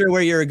wasn't sure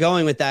where you were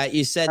going with that.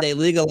 You said they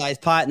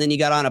legalized pot, and then you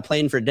got on a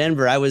plane for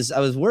Denver. I was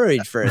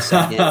worried for a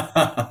second.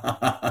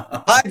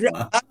 Padre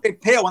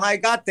Pio, when I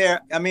got there,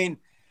 I mean,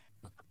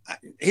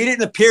 he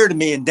didn't appear to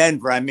me in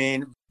Denver. I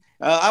mean,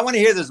 I want to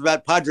hear this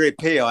about Padre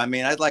Pio. I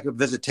mean, I'd like a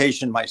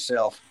visitation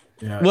myself.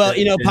 Yeah, well,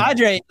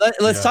 Padre,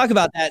 let's talk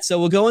about that. So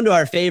we'll go into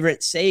our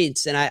favorite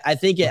saints, and I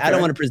think I don't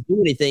want to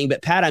presume anything,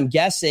 but Pat, I'm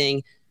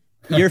guessing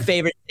your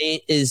favorite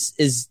saint is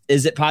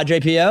it Padre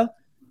Pio?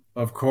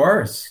 Of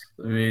course.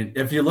 I mean,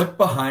 if you look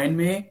behind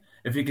me,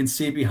 if you can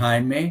see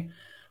behind me,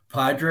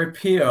 Padre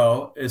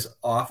Pio is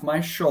off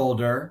my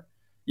shoulder.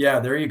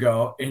 Yeah, there you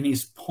go. And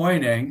he's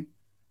pointing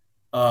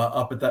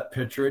up at that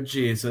picture of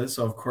Jesus.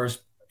 So, of course,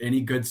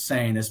 any good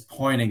saint is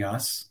pointing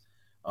us.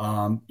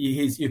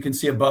 You can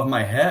see above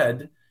my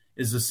head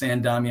is the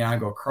San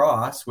Damiano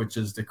cross, which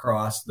is the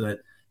cross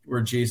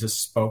where Jesus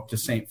spoke to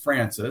St.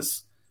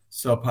 Francis.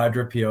 So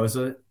Padre Pio is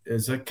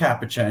a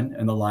Capuchin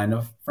in the line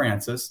of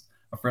Francis,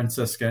 a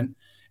Franciscan,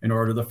 in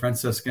order of the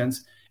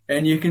Franciscans.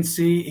 And you can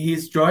see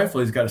he's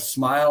joyful. He's got a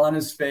smile on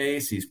his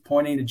face. He's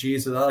pointing to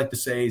Jesus. I like to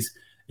say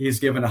he's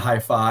giving a high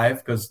five,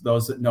 because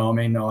those that know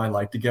me know I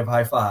like to give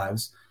high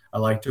fives. I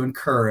like to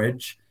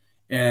encourage,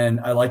 and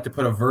I like to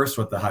put a verse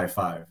with the high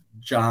five.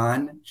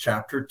 John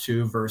chapter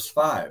 2, verse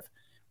 5.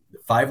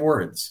 5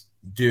 words.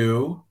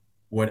 Do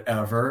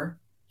whatever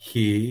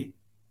he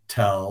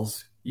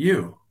tells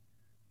you.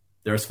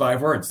 There's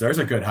 5 words. There's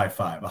a good high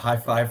five. A high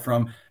five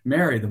from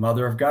Mary, the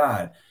Mother of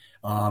God.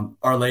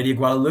 Our Lady of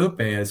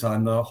Guadalupe is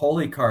on the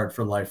holy card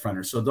for Life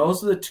Runners. So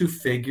those are the 2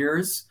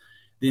 figures,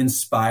 the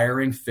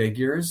inspiring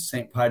figures,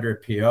 St. Padre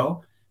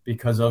Pio,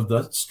 because of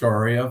the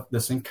story of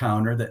this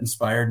encounter that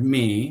inspired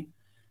me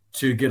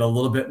to get a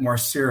little bit more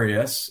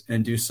serious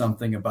and do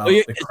something about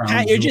the crown.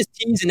 Pat, you're just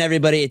teasing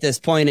everybody at this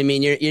point. I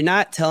mean, you're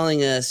not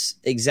telling us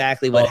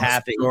exactly what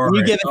happened.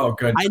 Good.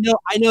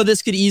 I know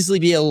this could easily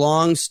be a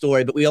long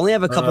story, but we only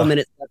have a couple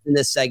minutes left in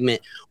this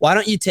segment. Why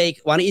don't you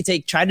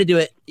try to do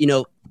it,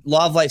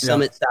 Law of Life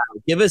Summit style.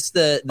 Give us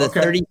the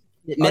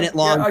 30-minute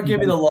long. I'll give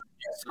you the Law of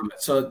Life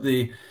Summit. So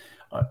the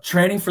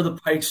training for the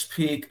Pikes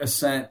Peak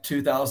Ascent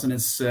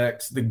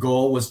 2006, the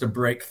goal was to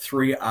break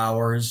 3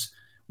 hours,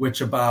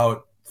 which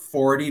about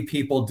 40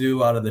 people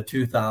do out of the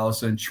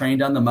 2,000,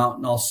 trained on the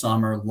mountain all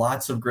summer,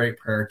 lots of great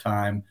prayer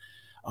time.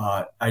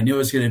 I knew it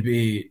was going to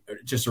be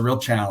just a real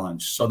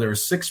challenge. So there were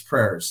 6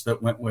 prayers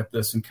that went with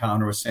this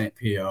encounter with St.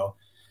 Pio.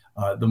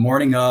 The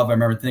morning of, I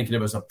remember thinking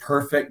it was a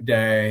perfect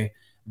day,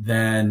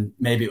 then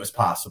maybe it was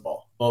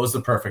possible. Well, it was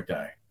the perfect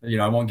day.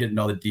 I won't get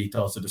into all the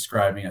details of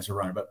describing as a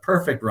runner, but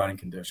perfect running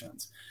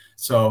conditions.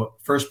 So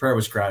first prayer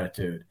was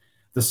gratitude.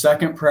 The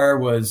second prayer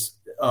was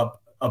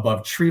up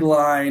above tree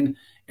line,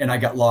 and I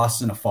got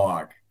lost in a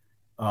fog.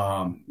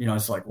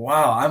 It's like,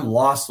 wow, I'm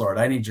lost, Lord.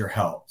 I need your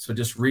help. So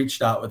just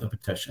reached out with a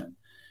petition.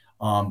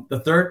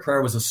 The third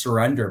prayer was a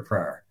surrender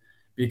prayer,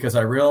 because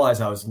I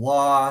realized I was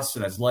lost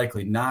and I was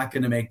likely not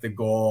going to make the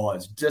goal. I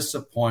was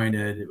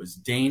disappointed. It was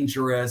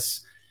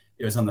dangerous.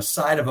 It was on the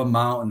side of a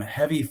mountain,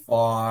 heavy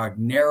fog,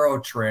 narrow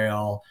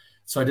trail.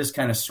 So I just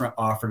kind of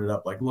offered it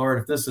up like, Lord,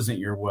 if this isn't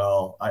your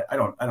will, I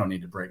don't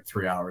need to break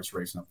 3 hours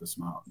racing up this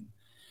mountain.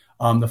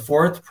 The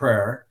fourth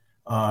prayer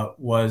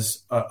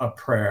was a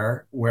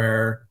prayer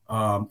where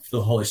for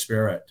the Holy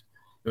Spirit.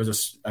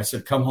 I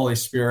said, come Holy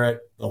Spirit,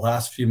 the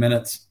last few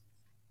minutes.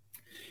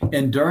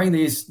 And during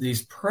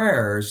these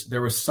prayers,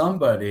 there was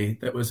somebody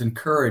that was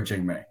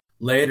encouraging me.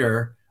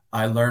 Later,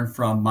 I learned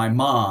from my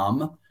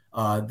mom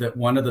that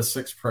one of the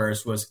 6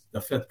 prayers the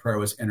 5th prayer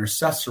was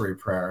intercessory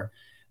prayer,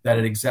 that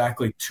at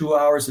exactly 2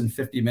 hours and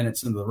 50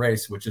 minutes into the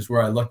race, which is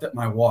where I looked at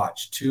my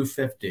watch,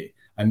 2:50,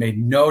 I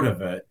made note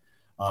of it.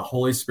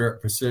 Holy Spirit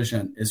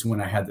precision is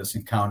when I had this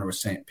encounter with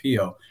St.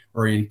 Pio,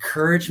 where he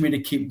encouraged me to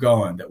keep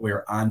going, that we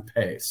were on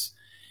pace.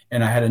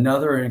 And I had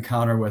another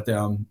encounter with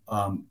him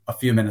a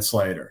few minutes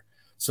later.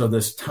 So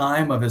this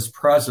time of his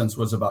presence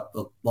was about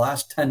the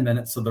last 10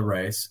 minutes of the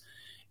race.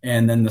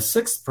 And then the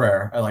 6th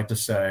prayer, I like to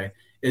say,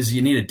 is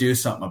you need to do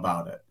something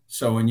about it.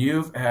 So when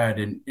you've had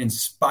an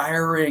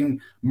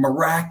inspiring,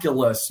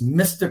 miraculous,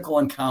 mystical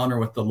encounter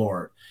with the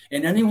Lord,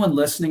 and anyone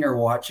listening or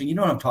watching, you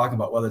know what I'm talking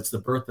about, whether it's the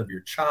birth of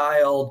your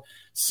child,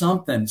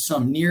 some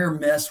near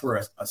miss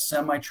where a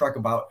semi-truck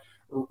about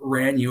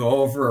ran you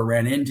over or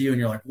ran into you, and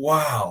you're like,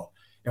 wow,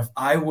 if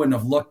I wouldn't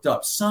have looked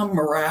up, some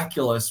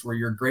miraculous where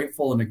you're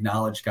grateful and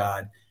acknowledge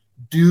God,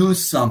 do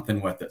something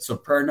with it. So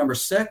prayer number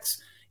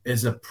 6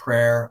 is a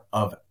prayer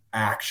of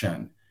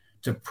action,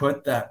 to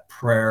put that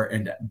prayer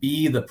and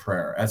be the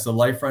prayer. As the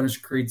Life Runners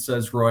Creed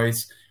says,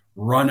 Royce,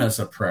 run as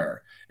a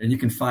prayer. And you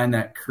can find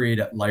that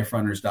creed at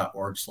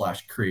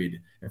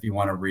liferunners.org/creed if you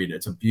want to read it.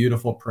 It's a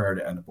beautiful prayer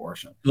to end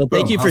abortion. Well,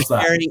 thank you for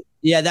sharing.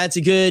 Yeah, that's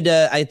a good,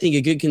 I think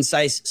a good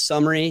concise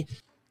summary.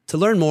 To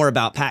learn more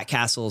about Pat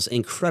Castle's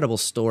incredible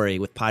story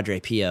with Padre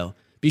Pio,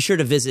 be sure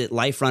to visit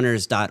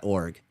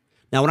liferunners.org.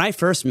 Now, when I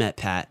first met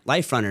Pat,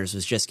 Life Runners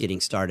was just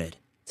getting started.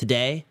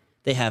 Today,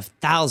 they have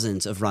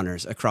thousands of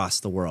runners across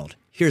the world.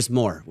 Here's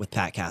more with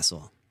Pat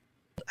Castle.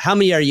 How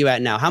many are you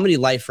at now? How many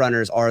Life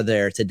Runners are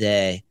there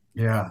today?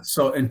 Yeah.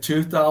 So in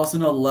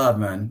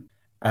 2011,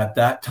 at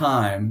that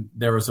time,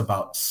 there was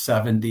about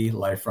 70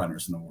 Life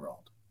Runners in the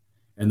world.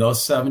 And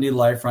those 70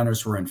 Life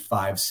Runners were in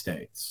 5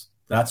 states.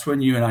 That's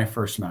when you and I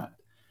first met.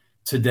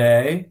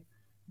 Today,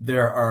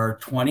 there are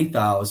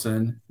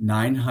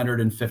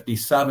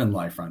 20,957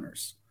 Life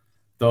Runners.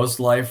 Those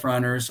Life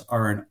Runners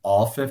are in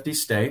all 50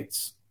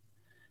 states.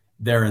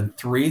 They're in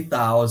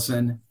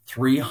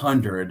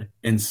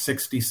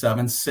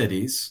 3,367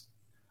 cities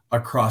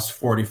across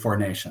 44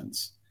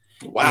 nations.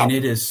 Wow. And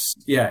it is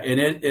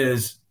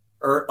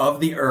of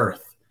the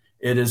earth.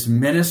 It is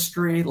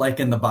ministry like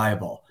in the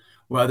Bible.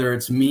 Whether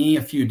it's me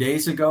a few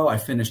days ago, I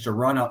finished a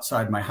run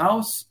outside my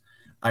house.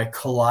 I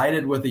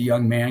collided with a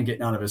young man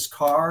getting out of his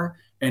car,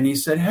 and he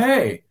said,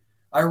 hey,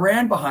 I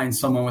ran behind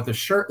someone with a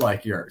shirt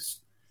like yours.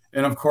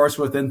 And of course,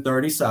 within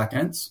 30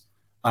 seconds,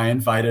 I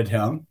invited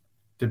him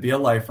to be a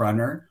Life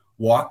Runner,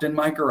 walked in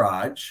my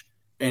garage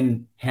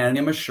and handed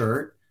him a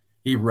shirt.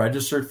 He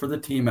registered for the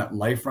team at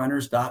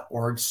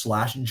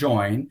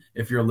liferunners.org/join.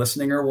 If you're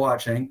listening or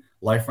watching,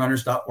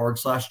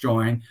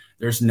 liferunners.org/join.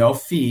 There's no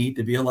fee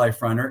to be a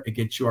Life Runner. It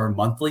gets you our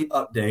monthly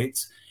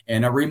updates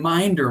and a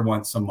reminder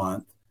once a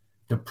month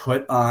to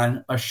put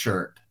on a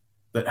shirt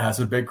that has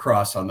a big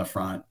cross on the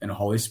front and a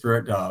Holy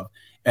Spirit dove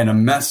and a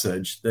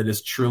message that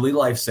is truly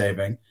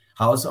life-saving.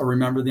 How's a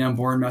Remember the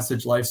Unborn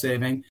message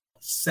life-saving?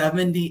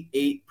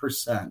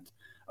 78%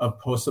 of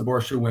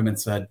post-abortion women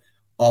said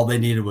all they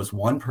needed was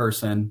one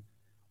person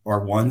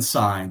or one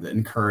sign that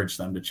encouraged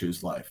them to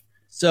choose life.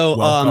 So,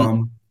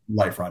 welcome,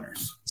 Life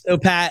Runners. So,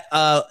 Pat,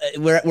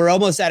 we're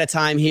almost out of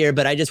time here,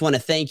 but I just want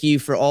to thank you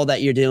for all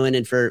that you're doing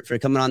and for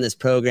coming on this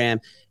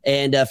program.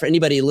 And for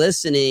anybody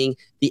listening,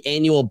 the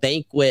annual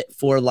banquet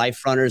for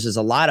Life Runners is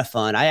a lot of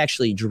fun. I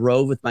actually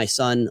drove with my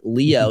son,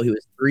 Leo, who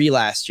was 3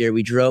 last year.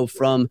 We drove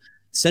from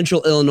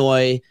Central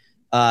Illinois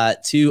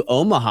to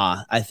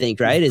Omaha, I think,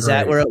 right? Is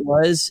that where it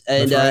was?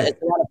 And right.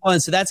 It's a lot of fun.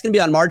 So that's going to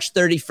be on March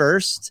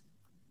 31st.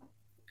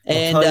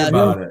 And tell you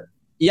about it.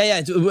 Yeah.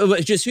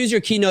 Just who's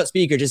your keynote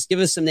speaker? Just give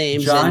us some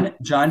names.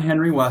 John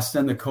Henry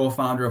Weston, the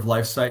co-founder of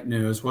LifeSite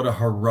News. What a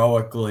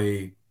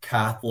heroically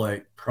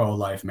Catholic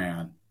pro-life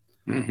man.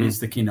 Mm-hmm. He's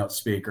the keynote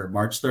speaker,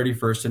 March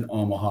 31st in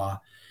Omaha.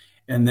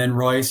 And then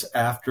Royce,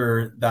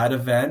 after that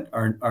event,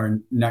 our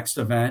next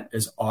event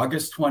is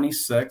August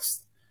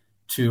 26th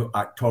to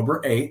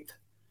October 8th.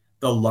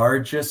 The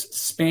largest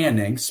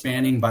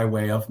spanning by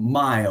way of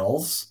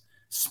miles,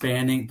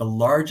 the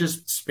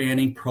largest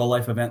spanning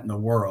pro-life event in the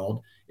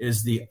world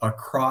is the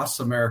Across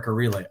America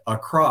Relay.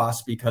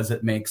 Across because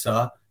it makes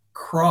a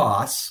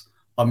cross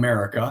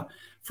America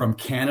from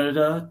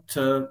Canada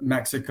to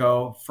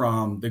Mexico,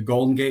 from the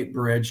Golden Gate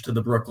Bridge to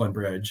the Brooklyn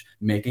Bridge,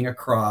 making a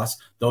cross.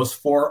 Those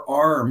four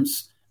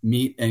arms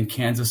meet in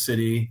Kansas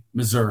City,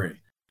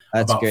 Missouri.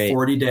 That's about great.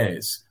 40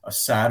 days, a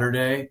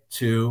Saturday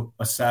to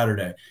a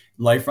Saturday.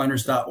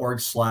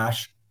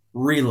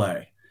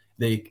 LifeRunners.org/relay.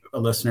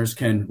 Listeners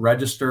can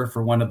register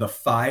for one of the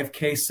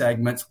 5K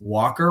segments,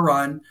 walk or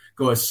run,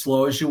 go as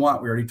slow as you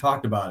want. We already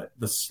talked about it.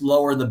 The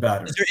slower, the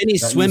better. Is there any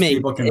swimming?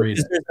 People can read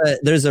it.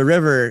 There's a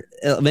river.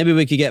 Maybe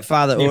we could get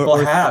Father.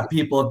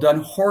 People have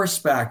done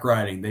horseback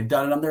riding. They've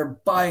done it on their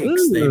bikes.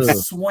 Ooh. They've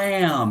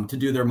swam to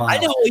do their miles.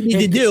 I know what we need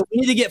to do.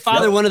 We need to get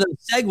Father one of those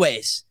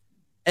segways.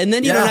 And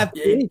then you don't have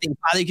to do anything,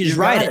 Father. You can just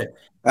ride it.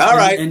 All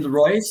right. And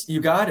Royce, you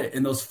got it.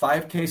 In those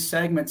 5K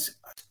segments,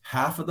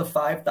 half of the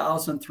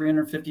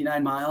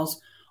 5,359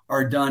 miles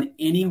are done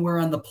anywhere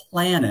on the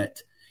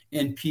planet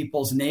in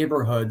people's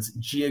neighborhoods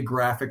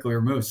geographically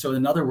removed. So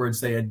in other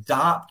words, they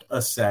adopt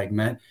a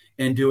segment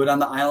and do it on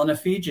the island of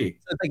Fiji.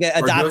 So it's like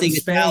adopting a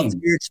child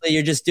spiritually.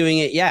 You're just doing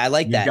it. Yeah, I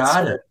like that. You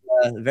got it.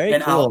 Very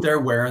and cool. out there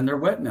wearing their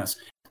witness.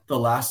 The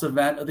last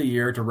event of the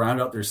year, to round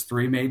out, there's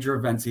 3 major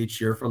events each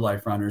year for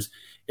Life Runners,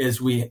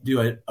 is we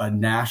do a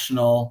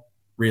national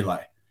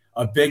relay,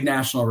 a big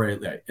national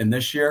relay. And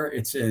this year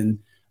it's in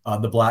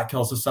the Black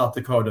Hills of South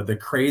Dakota, the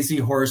Crazy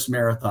Horse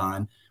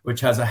Marathon, which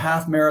has a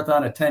half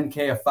marathon, a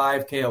 10K, a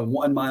 5K, a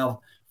 1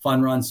 mile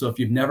fun run. So if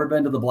you've never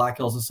been to the Black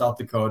Hills of South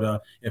Dakota,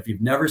 if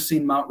you've never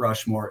seen Mount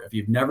Rushmore, if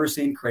you've never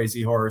seen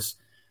Crazy Horse,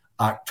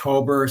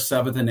 October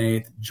 7th and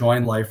 8th,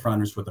 join Life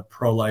Runners with a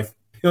pro-life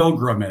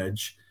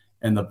pilgrimage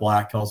in the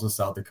Black Hills of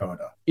South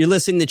Dakota. You're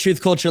listening to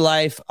Truth Culture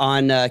Life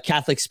on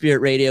Catholic Spirit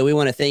Radio. We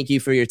want to thank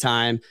you for your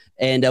time.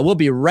 And we'll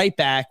be right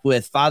back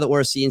with Father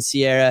Orsi and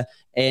Sierra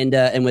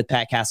and with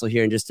Pat Castle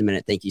here in just a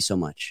minute. Thank you so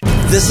much.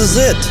 This is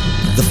it.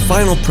 The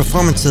final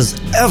performances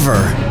ever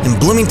in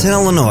Bloomington,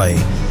 Illinois.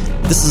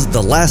 This is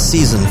the last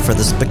season for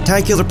the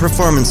spectacular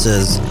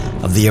performances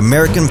of the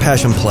American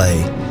Passion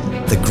Play,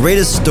 the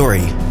greatest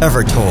story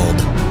ever told.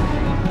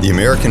 The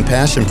American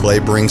Passion Play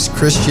brings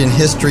Christian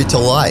history to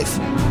life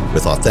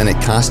with authentic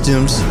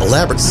costumes,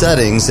 elaborate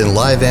settings, and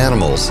live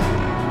animals.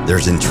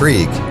 There's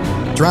intrigue,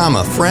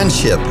 drama,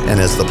 friendship, and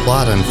as the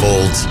plot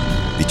unfolds,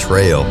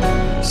 betrayal,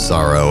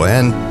 sorrow,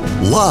 and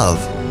love.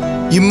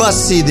 You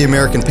must see the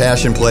American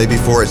Passion Play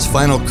before its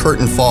final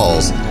curtain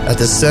falls at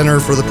the Center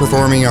for the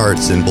Performing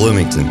Arts in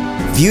Bloomington.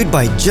 Viewed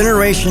by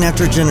generation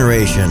after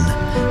generation,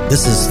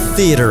 this is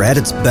theater at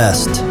its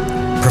best.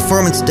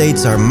 Performance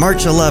dates are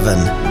March 11,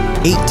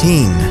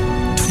 18,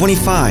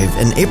 25,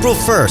 and April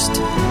 1st,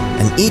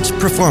 and each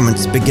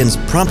performance begins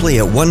promptly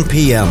at 1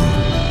 p.m.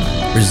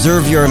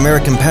 Reserve your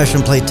American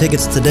Passion Play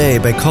tickets today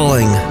by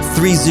calling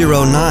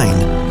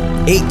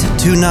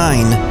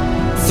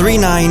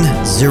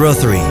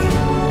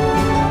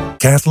 309-829-3903.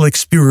 Catholic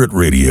Spirit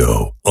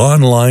Radio,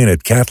 online at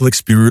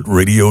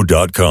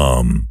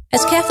CatholicSpiritRadio.com.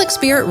 Has Catholic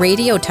Spirit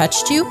Radio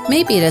touched you?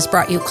 Maybe it has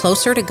brought you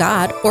closer to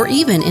God or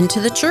even into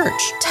the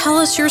church. Tell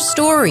us your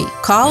story.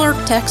 Call or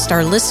text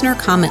our listener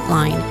comment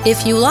line.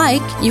 If you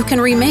like, you can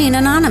remain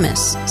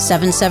anonymous.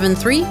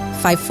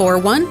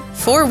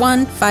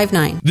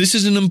 773-541-4159. This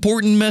is an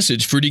important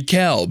message for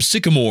DeKalb,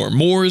 Sycamore,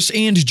 Morris,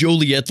 and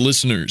Joliet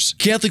listeners.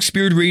 Catholic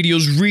Spirit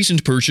Radio's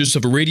recent purchase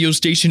of a radio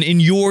station in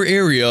your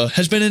area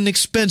has been an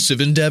expensive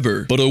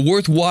endeavor, but a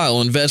worthwhile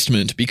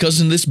investment,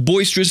 because in this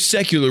boisterous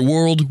secular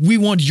world, we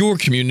want your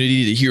community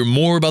to hear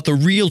more about the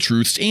real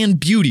truths and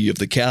beauty of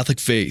the Catholic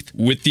faith.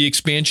 With the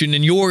expansion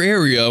in your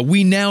area,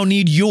 we now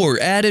need your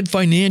added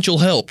financial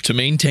help to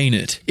maintain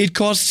it. It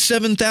costs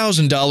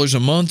 $7,000 a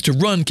month to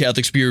run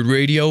Catholic Spirit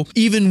Radio,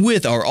 even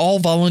with our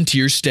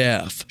all-volunteer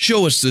staff.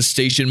 Show us this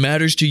station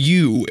matters to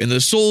you and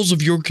the souls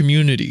of your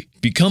community.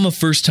 Become a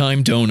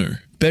first-time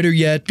donor. Better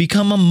yet,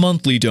 become a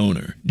monthly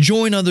donor.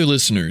 Join other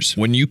listeners.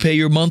 When you pay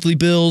your monthly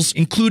bills,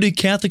 include a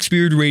Catholic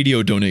Spirit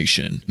Radio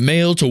donation.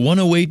 Mail to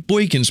 108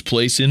 Boykins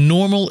Place in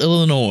Normal,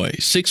 Illinois,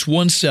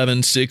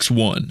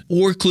 61761.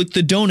 Or click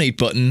the donate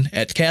button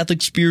at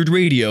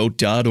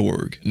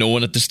CatholicSpiritRadio.org. No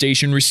one at the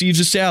station receives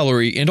a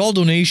salary, and all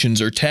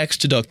donations are tax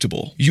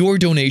deductible. Your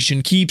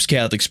donation keeps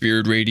Catholic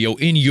Spirit Radio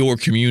in your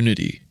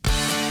community.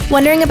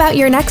 Wondering about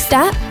your next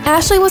step?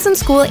 Ashley was in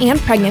school and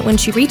pregnant when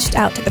she reached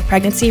out to the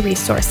Pregnancy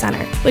Resource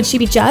Center. Would she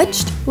be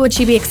judged? Would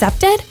she be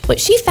accepted? What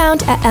she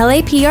found at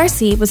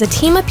LAPRC was a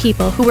team of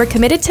people who were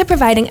committed to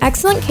providing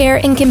excellent care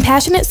and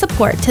compassionate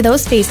support to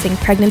those facing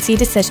pregnancy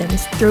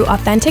decisions through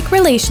authentic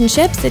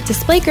relationships that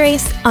display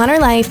grace, honor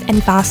life,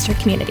 and foster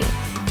community.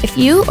 If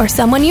you or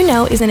someone you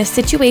know is in a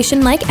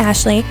situation like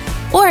Ashley,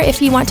 or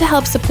if you want to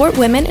help support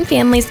women and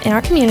families in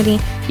our community,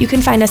 you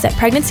can find us at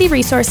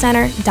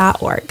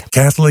pregnancyresourcecenter.org.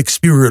 Catholic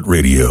Spirit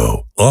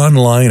Radio,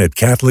 online at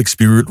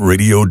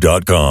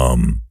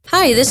catholicspiritradio.com.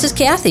 Hi, this is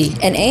Kathy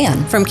and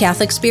Ann from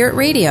Catholic Spirit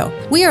Radio.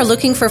 We are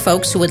looking for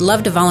folks who would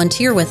love to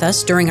volunteer with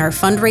us during our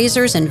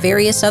fundraisers and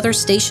various other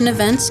station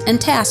events and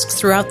tasks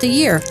throughout the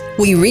year.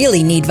 We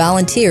really need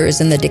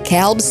volunteers in the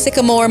DeKalb,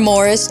 Sycamore,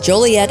 Morris,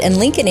 Joliet, and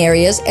Lincoln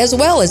areas, as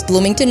well as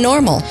Bloomington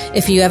Normal.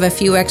 If you have a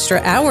few extra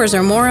hours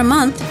or more a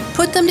month,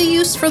 put them to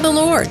use for the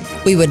Lord.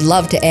 We would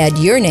love to add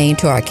your name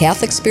to our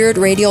Catholic Spirit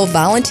Radio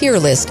volunteer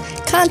list.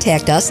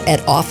 Contact us at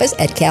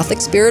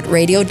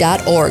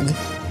office@catholicspiritradio.org.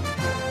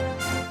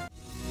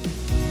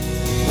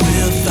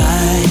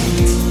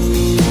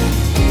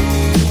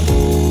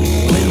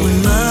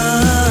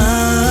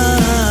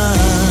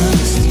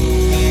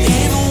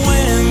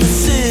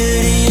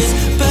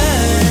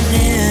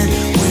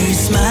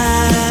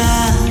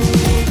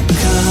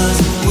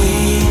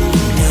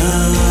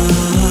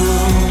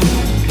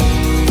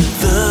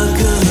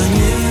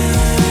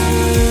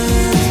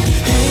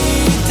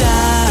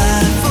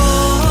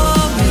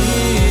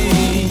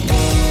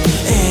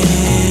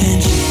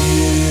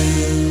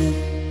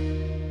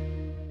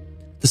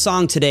 The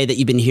song today that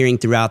you've been hearing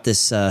throughout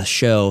this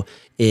show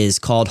is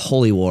called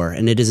Holy War,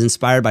 and it is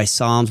inspired by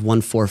Psalms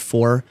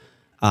 144.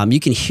 You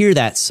can hear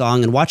that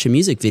song and watch a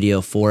music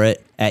video for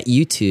it at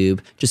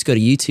YouTube. Just go to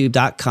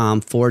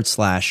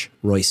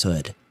youtube.com/Royce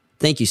Hood.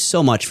 Thank you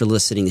so much for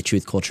listening to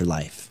Truth Culture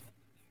Life.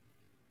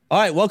 All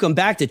right, welcome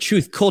back to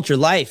Truth Culture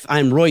Life.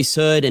 I'm Royce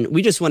Hood, and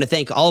we just want to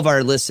thank all of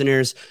our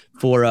listeners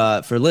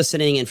for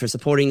listening and for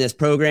supporting this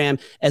program,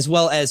 as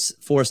well as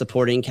for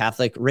supporting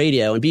Catholic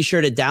Radio. And be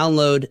sure to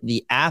download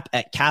the app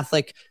at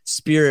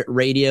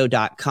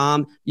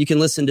CatholicSpiritRadio.com. You can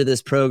listen to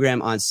this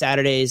program on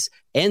Saturdays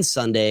and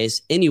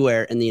Sundays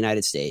anywhere in the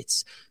United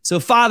States. So,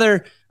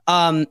 Father,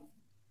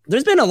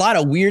 there's been a lot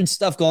of weird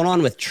stuff going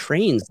on with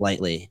trains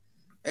lately.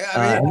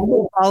 Yeah, have you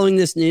been following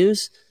this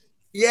news?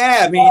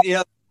 Yeah, I mean,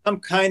 some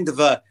kind of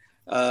a.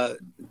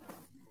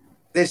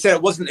 They said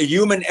it wasn't a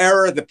human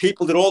error. The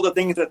people did all the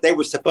things that they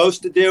were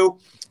supposed to do,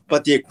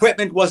 but the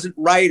equipment wasn't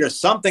right or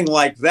something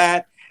like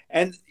that.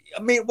 And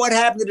I mean, what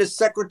happened to the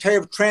Secretary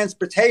of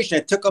Transportation?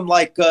 It took them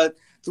like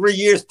 3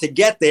 years to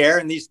get there.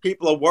 And these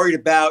people are worried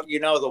about,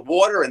 the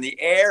water and the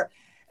air.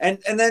 And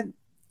then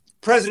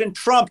President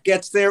Trump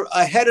gets there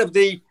ahead of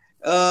the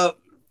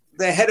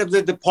head of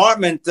the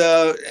Department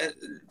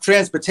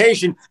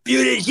Transportation,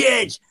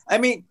 Buttigieg. I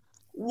mean,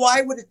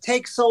 why would it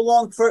take so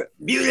long for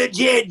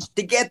Buttigieg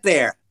to get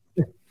there?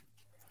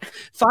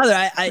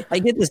 Father, I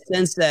get the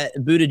sense that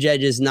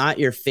Buttigieg is not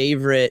your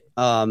favorite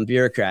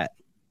bureaucrat.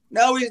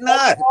 No, he's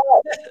not.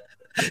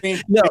 I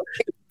mean, no.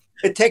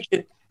 It takes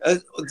you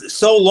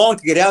so long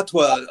to get out to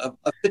a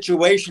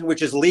situation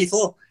which is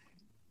lethal.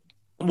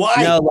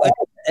 Why? No,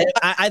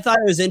 I thought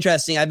it was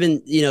interesting. I've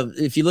been,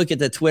 if you look at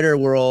the Twitter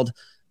world,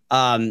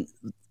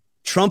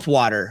 Trump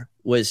water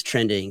was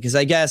trending because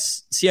I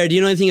guess, Sierra, do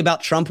you know anything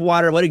about Trump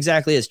water? What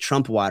exactly is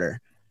Trump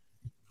water?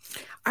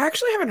 I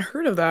actually haven't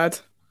heard of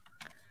that.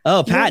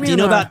 Oh, Pat, do you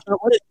know about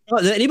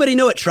does anybody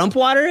know what Trump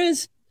water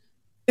is?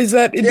 Is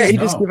that he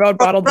just give out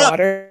bottled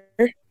water?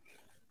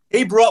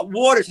 He brought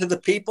water to the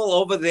people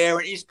over there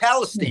in East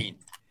Palestine.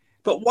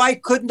 But why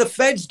couldn't the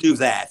feds do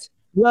that?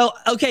 Well,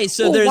 okay,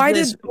 so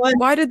there's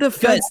why did the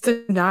feds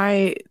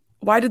deny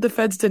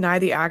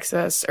the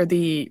access or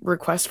the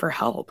request for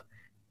help?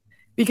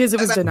 Because it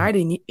was denied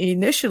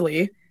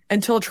initially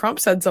until Trump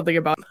said something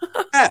about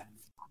it.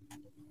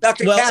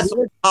 Dr.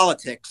 Castle,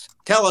 politics.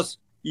 Tell us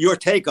your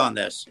take on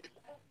this.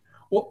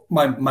 Well,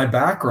 my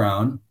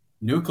background,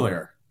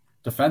 nuclear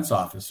defense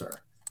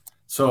officer.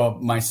 So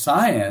my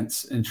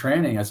science and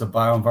training as a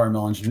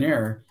bioenvironmental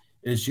engineer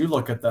is you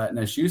look at that, and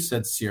as you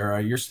said,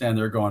 Sierra, you're standing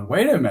there going,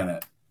 wait a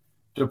minute,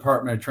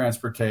 Department of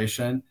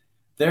Transportation,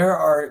 there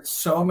are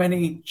so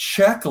many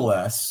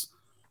checklists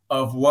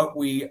of what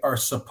we are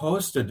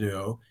supposed to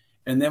do.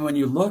 And then when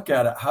you look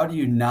at it, how do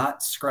you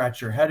not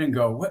scratch your head and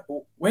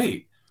go,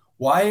 wait,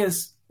 why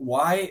is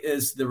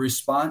the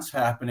response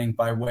happening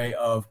by way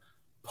of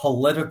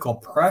political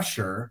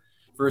pressure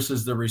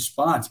versus the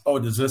response? Oh,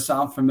 does this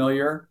sound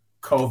familiar?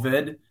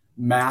 COVID,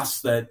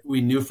 masks that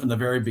we knew from the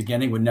very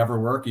beginning would never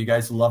work. You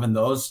guys loving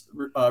those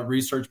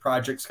research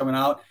projects coming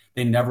out?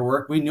 They never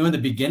work. We knew in the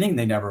beginning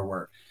they never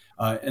work.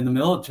 In the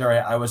military,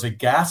 I was a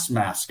gas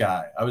mask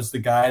guy. I was the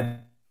guy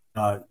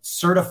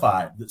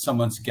certified that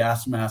someone's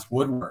gas mask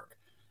would work.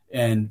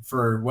 And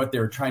for what they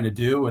were trying to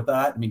do with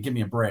that, I mean, give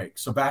me a break.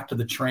 So back to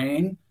the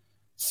train.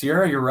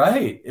 Sierra, you're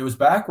right. It was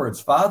backwards.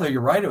 Father,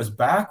 you're right. It was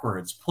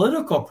backwards.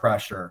 Political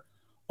pressure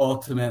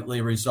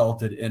ultimately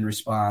resulted in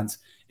response.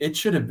 It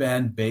should have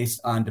been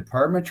based on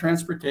Department of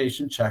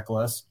Transportation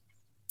checklists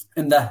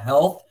and the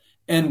health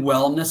and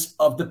wellness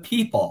of the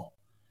people.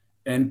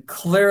 And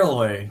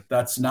clearly,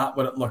 that's not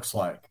what it looks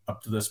like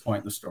up to this point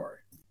in the story.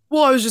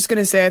 Well, I was just going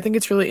to say, I think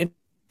it's really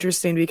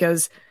interesting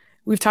because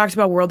we've talked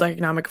about World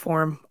Economic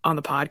Forum on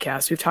the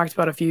podcast. We've talked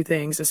about a few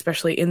things,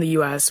 especially in the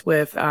U.S.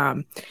 with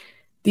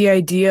the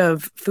idea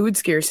of food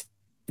scarcity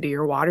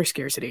or water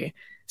scarcity.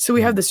 So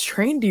we have this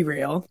train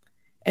derail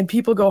and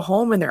people go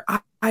home and their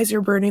eyes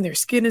are burning, their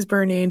skin is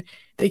burning,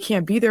 they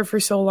can't be there for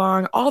so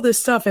long, all this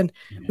stuff, and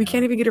we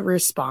can't even get a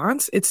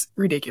response. It's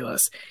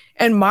ridiculous.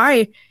 And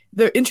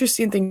the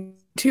interesting thing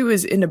too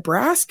is in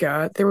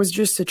Nebraska, there was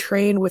just a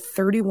train with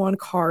 31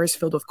 cars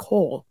filled with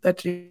coal that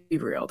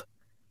derailed.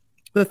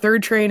 The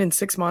third train in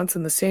 6 months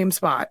in the same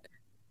spot.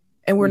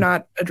 And we're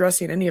not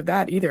addressing any of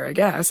that either, I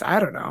guess. I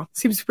don't know.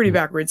 Seems pretty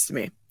backwards to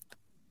me.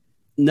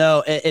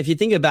 No, if you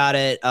think about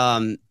it,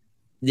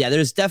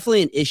 there's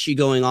definitely an issue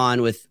going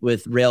on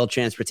with rail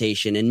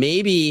transportation, and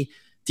maybe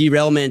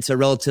derailments are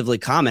relatively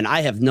common.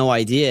 I have no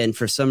idea. And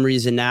for some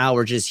reason now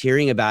we're just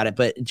hearing about it.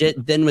 But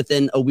then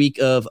within a week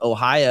of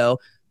Ohio,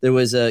 there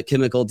was a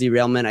chemical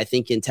derailment, I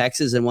think, in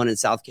Texas and one in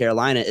South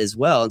Carolina as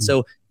well. And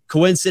so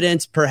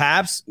coincidence,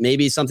 perhaps,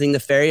 maybe something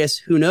nefarious,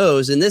 who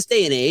knows? In this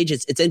day and age,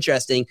 it's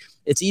interesting.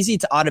 It's easy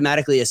to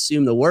automatically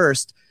assume the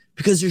worst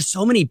because there's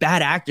so many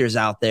bad actors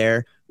out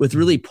there with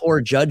really poor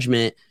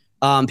judgment,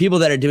 people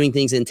that are doing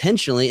things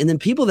intentionally, and then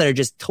people that are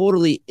just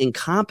totally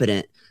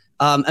incompetent.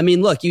 I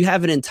mean, look, you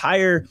have an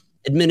entire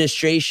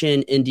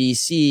administration in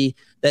DC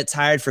that's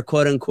hired for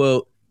quote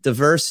unquote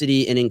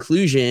diversity and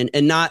inclusion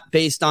and not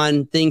based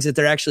on things that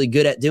they're actually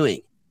good at doing.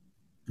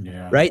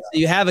 Yeah. Right. So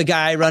you have a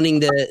guy running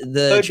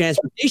the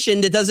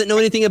transportation that doesn't know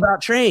anything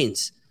about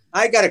trains.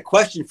 I got a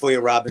question for you,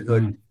 Robin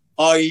Hood.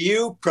 Are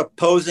you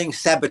proposing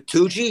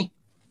Sabatucci?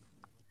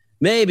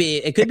 Maybe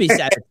it could be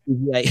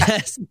Sabatucci, I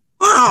guess.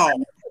 Wow.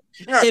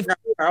 If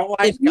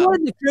you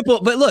wanted to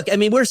cripple, but look, I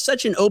mean, we're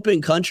such an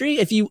open country.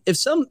 If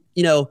some,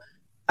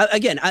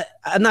 again,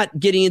 I'm not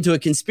getting into a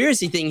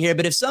conspiracy thing here,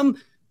 but if some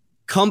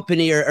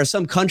company or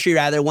some country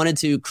rather wanted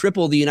to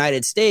cripple the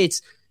United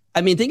States,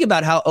 I mean, think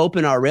about how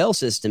open our rail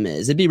system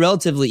is. It'd be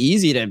relatively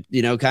easy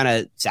to, kind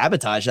of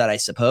sabotage that, I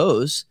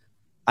suppose.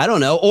 I don't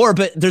know.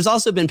 But there's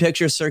also been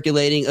pictures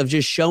circulating of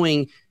just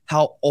showing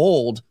how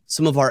old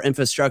some of our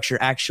infrastructure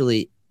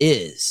actually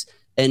is.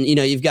 And,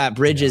 you've got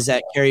bridges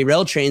that carry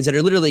rail trains that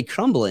are literally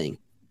crumbling.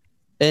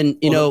 And,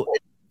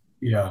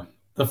 Yeah.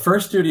 The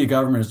first duty of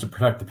government is to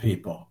protect the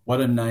people.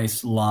 What a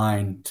nice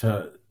line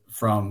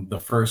from the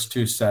first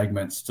two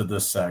segments to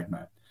this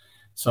segment.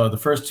 So the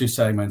first two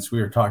segments, we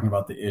were talking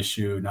about the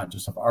issue, not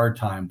just of our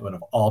time, but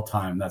of all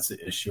time. That's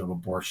the issue of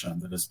abortion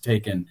that has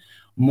taken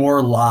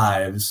more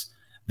lives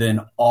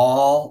than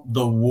all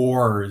the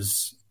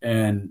wars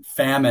and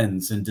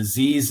famines and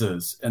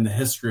diseases in the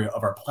history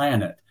of our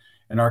planet.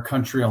 In our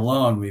country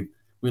alone,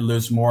 we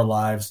lose more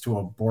lives to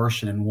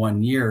abortion in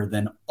 1 year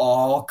than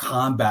all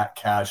combat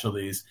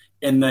casualties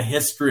in the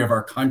history of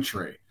our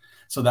country.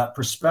 So that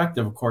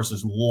perspective, of course,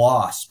 is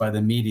lost by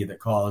the media that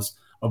calls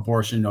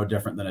abortion no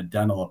different than a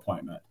dental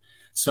appointment.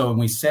 So when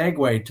we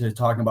segue to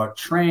talking about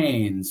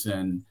trains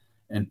and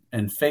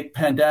fake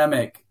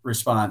pandemic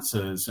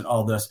responses and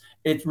all this,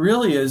 it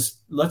really is,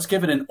 let's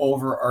give it an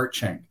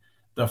overarching.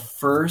 The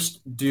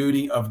first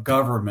duty of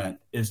government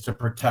is to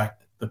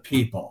protect the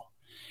people.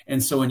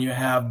 And so when you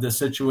have the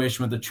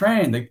situation with the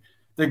train,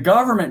 the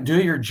government,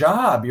 do your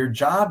job. Your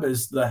job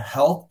is the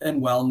health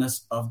and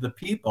wellness of the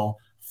people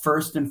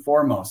first and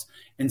foremost.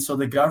 And so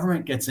the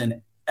government gets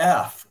an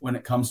F when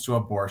it comes to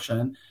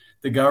abortion.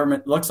 The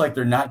government looks like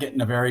they're not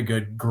getting a very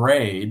good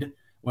grade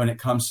when it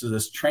comes to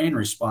this train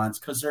response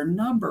because their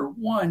number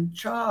one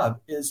job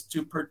is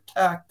to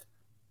protect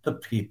the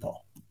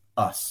people,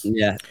 us.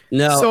 Yeah.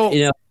 No,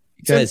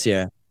 because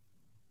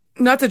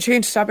not to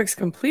change topics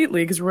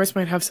completely, because Royce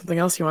might have something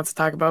else he wants to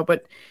talk about,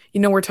 but,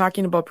 we're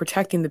talking about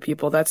protecting the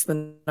people. That's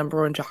the number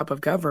one job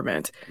of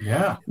government.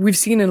 Yeah. We've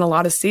seen in a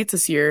lot of states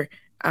this year,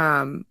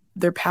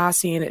 they're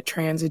passing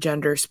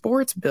transgender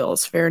sports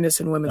bills, fairness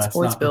in women's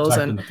sports bills.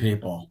 And the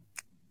people.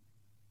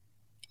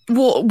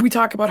 Well, we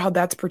talk about how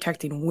that's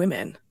protecting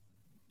women.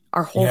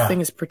 Our whole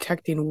thing is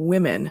protecting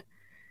women.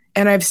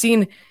 And I've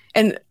seen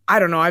a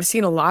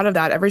lot of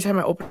that. Every time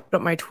I open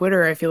up my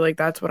Twitter, I feel like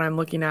that's what I'm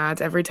looking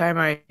at. Every time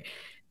I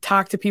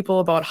talk to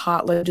people about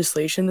hot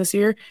legislation this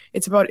year,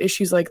 it's about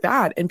issues like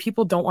that. And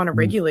people don't want to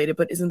regulate it,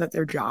 but isn't that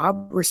their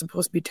job? We're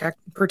supposed to be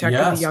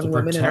protecting the young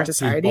women in our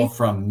society. People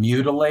from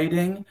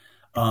mutilating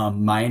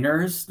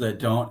minors that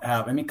don't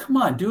have, come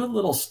on, do a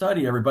little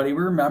study, everybody.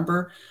 We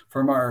remember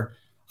from our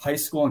high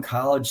school and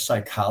college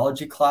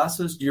psychology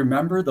classes, do you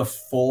remember the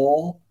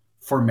full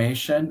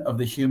formation of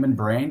the human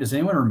brain? Does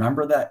anyone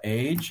remember that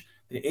age?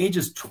 The age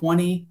is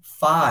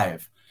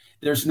 25.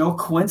 There's no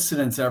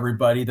coincidence,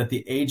 everybody, that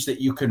the age that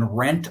you can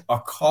rent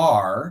a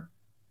car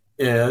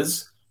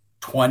is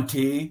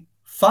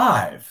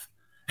 25.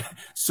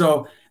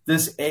 So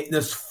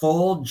this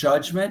full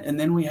judgment, and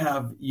then we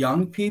have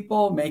young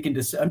people making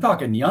decisions. I'm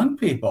talking young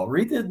people.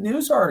 Read the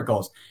news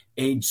articles.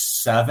 Age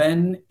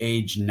 7,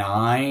 age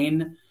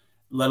 9,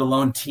 let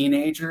alone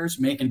teenagers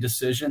making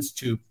decisions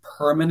to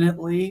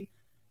permanently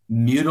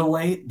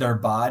mutilate their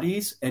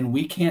bodies. And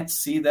we can't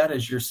see that,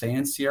 as you're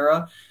saying,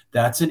 Sierra.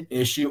 That's an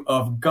issue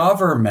of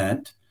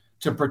government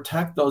to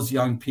protect those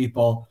young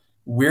people,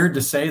 weird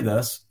to say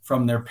this,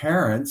 from their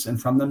parents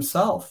and from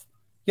themselves.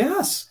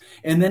 Yes.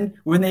 And then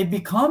when they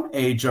become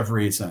age of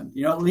reason,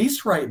 at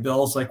least write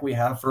bills like we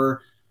have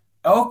for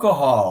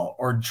alcohol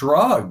or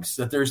drugs,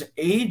 that there's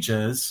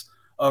ages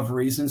of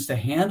reasons to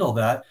handle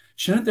that.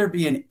 Shouldn't there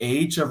be an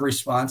age of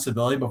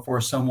responsibility before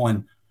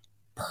someone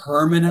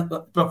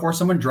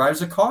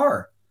drives a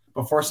car,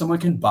 before someone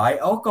can buy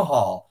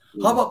alcohol?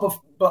 How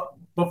about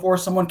before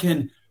someone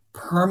can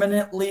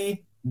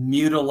permanently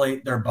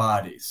mutilate their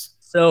bodies?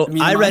 So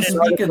I read an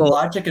article,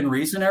 logic and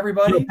reason,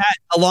 everybody. Pat,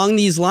 along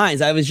these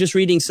lines, I was just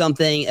reading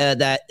something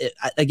that,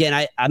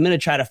 again, I'm going to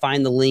try to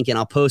find the link and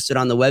I'll post it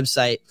on the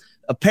website.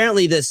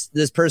 Apparently, this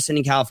person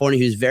in California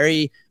who's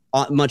very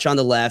much on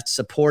the left,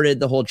 supported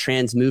the whole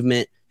trans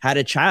movement, had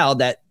a child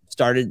that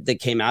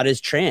came out as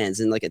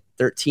trans, and like a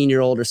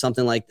 13-year-old or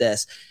something like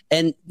this.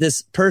 And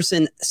this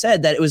person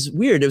said that it was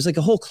weird. It was like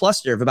a whole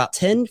cluster of about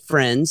 10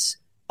 friends.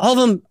 All of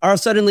them are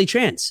suddenly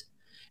trans.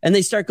 And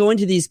they start going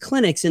to these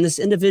clinics, and this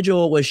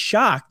individual was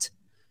shocked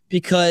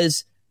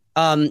because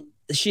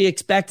she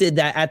expected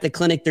that at the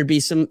clinic there'd be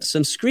some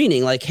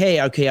screening, like,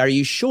 hey, okay, are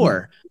you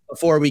sure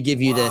before we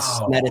give you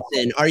this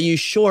medicine? Are you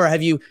sure?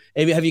 Have you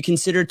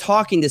considered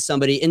talking to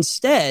somebody?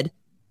 Instead,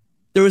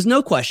 there was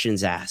no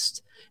questions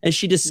asked. And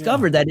she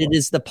discovered that it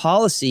is the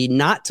policy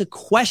not to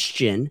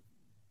question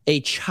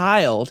a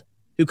child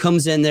who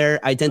comes in there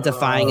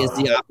identifying as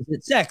the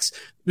opposite sex.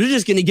 We're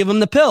just going to give them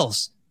the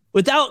pills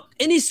without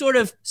any sort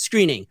of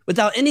screening,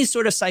 without any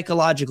sort of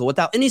psychological,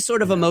 without any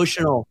sort of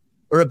emotional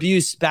or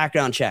abuse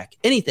background check,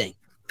 anything.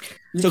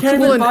 You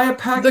can't even buy a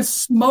pack of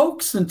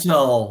smokes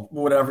until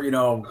whatever,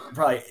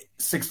 probably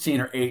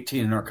 16 or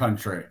 18 in our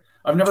country.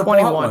 I've never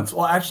 21. bought one.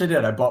 Well, I actually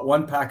did. I bought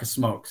one pack of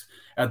smokes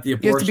at the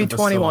abortion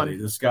facility. 21.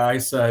 This guy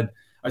said,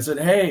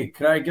 hey,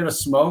 can I get a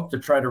smoke to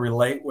try to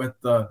relate with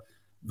the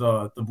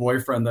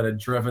boyfriend that had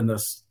driven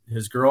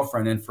his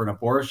girlfriend in for an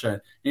abortion?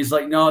 And he's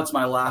like, no, it's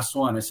my last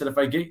one. I said, if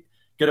I get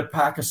a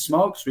pack of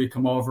smokes, will you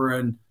come over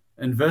and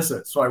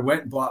visit? So I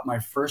went and bought my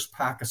first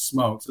pack of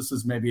smokes. This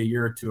is maybe a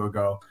year or two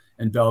ago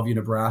in Bellevue,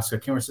 Nebraska. I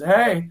came over and said,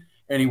 hey,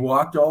 and he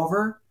walked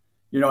over.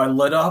 I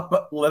lit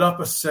up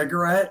a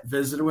cigarette,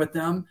 visited with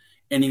him,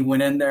 and he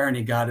went in there and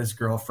he got his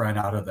girlfriend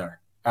out of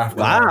there after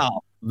that.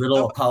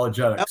 Little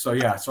apologetic. So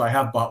I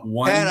have bought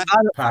one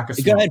pack of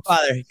smokes. Go ahead,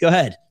 Father. Go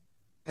ahead.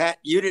 Pat,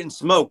 you didn't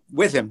smoke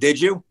with him,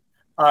 did you?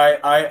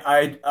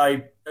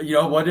 I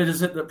what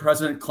is it that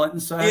President Clinton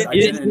said? I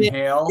didn't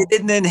inhale. You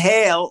didn't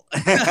inhale.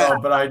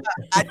 But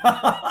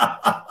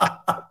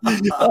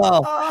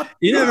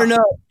you never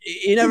know.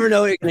 You never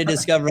know what you're going to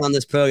discover on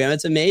this program.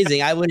 It's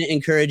amazing. I wouldn't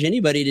encourage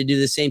anybody to do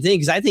the same thing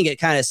because I think it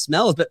kind of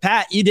smells. But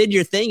Pat, you did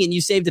your thing and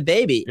you saved a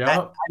baby.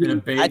 Yeah, and a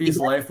baby's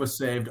life was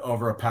saved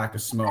over a pack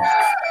of smokes.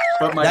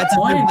 But that's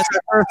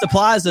the first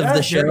applause of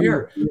the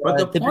show.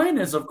 But the point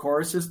is, of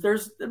course,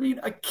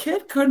 a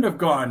kid couldn't have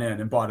gone in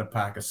and bought a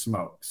pack of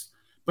smokes.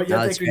 But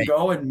yet they can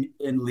go and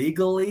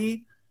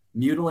legally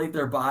mutilate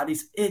their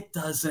bodies. It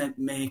doesn't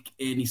make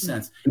any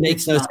sense.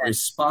 It's not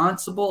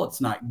responsible.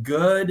 It's not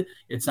good.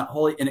 It's not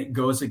holy. And it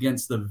goes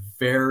against the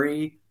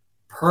very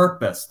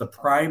purpose, the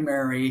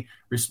primary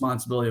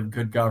responsibility of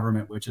good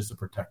government, which is to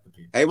protect the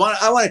people. I want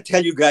to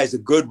tell you guys a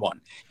good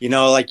one.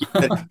 Like you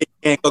said, you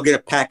can't go get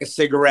a pack of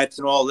cigarettes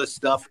and all this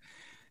stuff.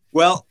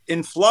 Well,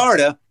 in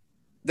Florida,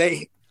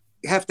 they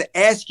have to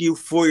ask you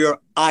for your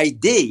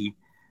ID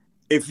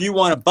if you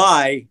want to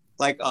buy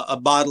like a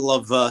bottle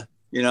of,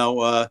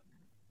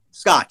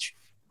 scotch.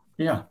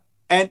 Yeah.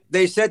 And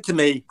they said to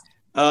me,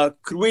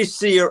 could we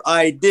see your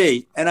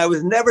ID? And I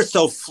was never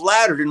so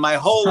flattered in my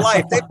whole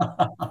life.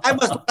 I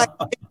must have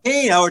been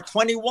 18 or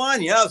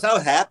 21. I was so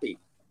happy.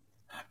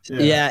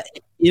 Yeah.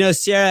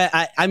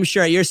 Sarah, I'm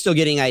sure you're still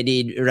getting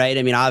ID'd, right?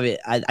 I mean, I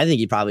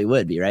think you probably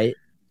would be, right?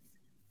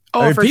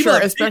 Oh, for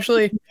sure.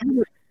 Especially.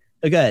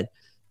 Oh, good.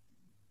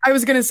 I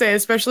was going to say,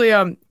 especially,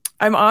 I'm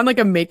on like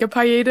a makeup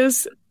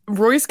hiatus.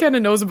 Royce kind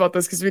of knows about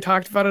this because we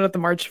talked about it at the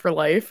March for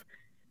Life.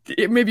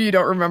 Maybe you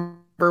don't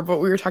remember, but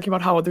we were talking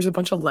about how there's a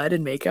bunch of lead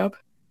in makeup.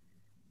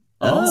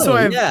 So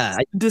I've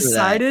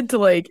decided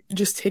to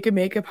just take a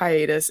makeup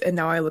hiatus, and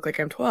now I look like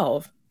I'm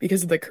 12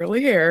 because of the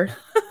curly hair.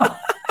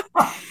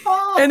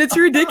 And it's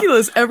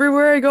ridiculous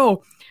everywhere I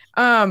go.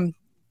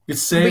 You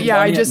save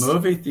money at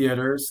movie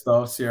theaters,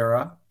 though,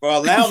 Sierra.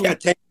 Well, now I'm going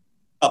to take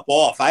up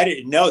off. I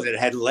didn't know that it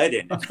had lead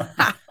in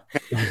it.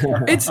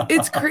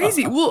 It's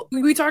crazy. Well,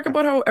 we talk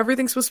about how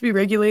everything's supposed to be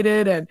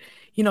regulated and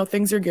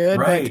things are good,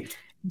 right? But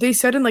they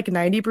said in like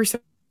 90%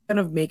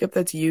 of makeup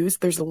that's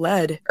used, there's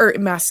lead, or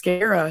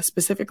mascara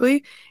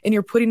specifically, and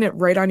you're putting it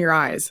right on your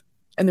eyes,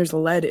 and there's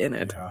lead in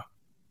it.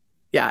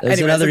 Yeah.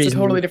 Anyways, it's a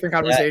totally different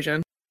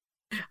conversation.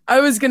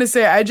 I was gonna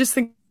say, I just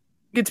think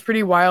it's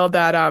pretty wild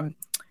that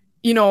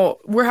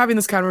we're having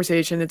this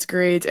conversation. It's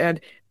great,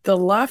 and the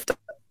left,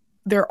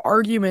 their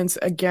arguments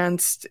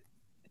against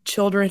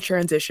children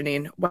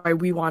transitioning, why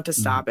we want to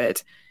stop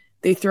it.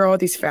 They throw out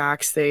these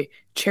facts, they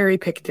cherry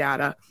pick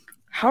data.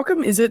 How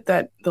come is it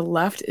that the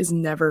left is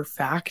never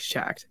fact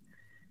checked?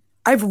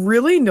 I've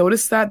really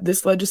noticed that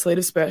this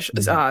legislative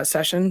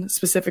session,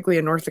 specifically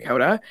in North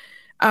Dakota,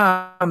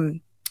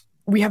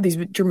 we have these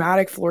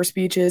dramatic floor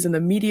speeches, and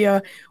the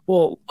media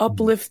will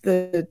uplift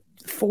the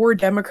 4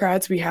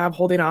 Democrats we have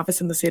holding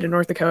office in the state of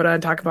North Dakota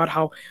and talk about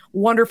how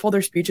wonderful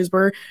their speeches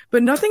were.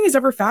 But nothing is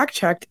ever fact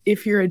checked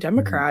if you're a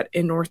Democrat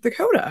in North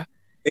Dakota.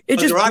 It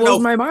just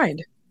blows my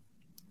mind.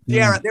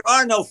 Yeah, there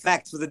are no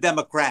facts for the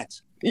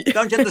Democrats.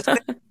 Don't you understand?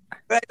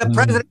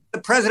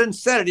 The president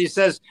said it. He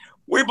says,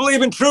 we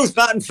believe in truth,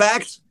 not in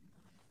facts.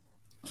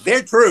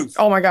 They're truth.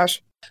 Oh, my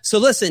gosh. So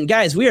listen,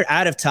 guys, we are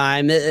out of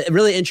time. A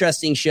really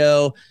interesting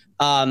show.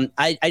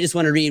 I just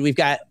want to read. We've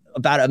got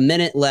about a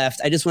minute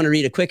left. I just want to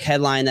read a quick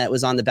headline that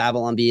was on the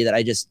Babylon Bee that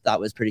I just thought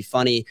was pretty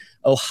funny.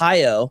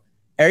 Ohio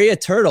area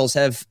turtles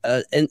have,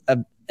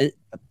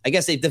 I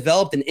guess they've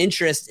developed an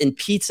interest in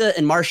pizza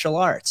and martial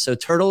arts. So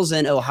turtles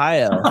in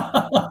Ohio.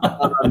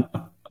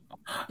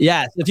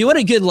 Yeah. So if you want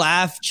a good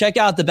laugh, check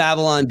out the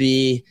Babylon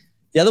Bee.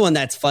 The other one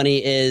that's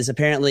funny is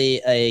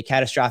apparently a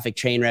catastrophic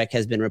train wreck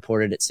has been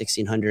reported at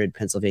 1600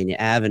 Pennsylvania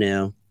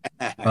Avenue.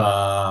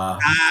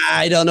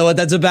 I don't know what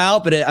that's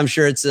about, but I'm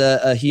sure it's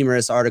a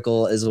humorous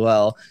article as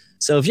well.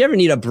 So if you ever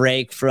need a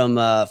break from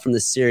the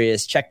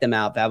serious, check them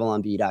out,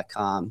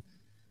 babylonbee.com.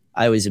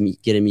 I always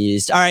get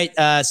amused. All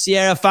right,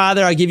 Sierra,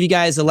 Father, I'll give you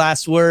guys the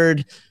last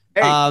word.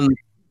 Hey. Go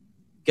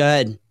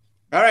ahead.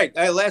 All right.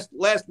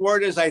 Last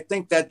word is I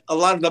think that a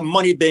lot of the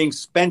money being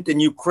spent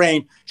in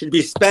Ukraine should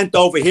be spent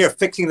over here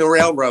fixing the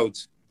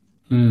railroads.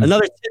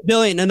 Another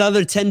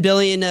 $10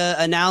 billion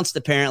announced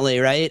apparently,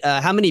 right?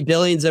 How many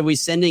billions are we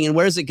sending and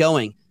where's it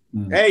going?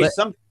 Hey,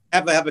 some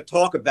have a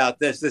talk about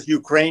this. This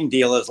Ukraine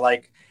deal is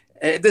like,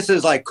 this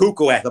is like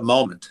cuckoo at the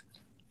moment.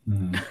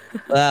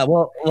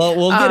 We'll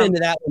get into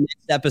that in the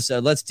next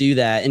episode. Let's do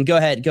that. And go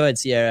ahead,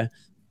 Sierra.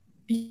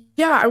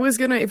 Yeah, I was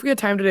gonna, if we had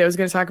time today, I was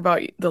gonna talk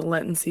about the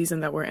Lenten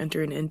season that we're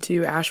entering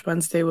into. Ash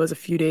Wednesday was a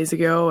few days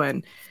ago,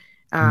 and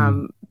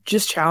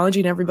just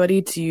challenging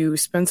everybody to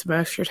spend some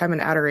extra time in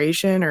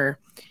adoration, or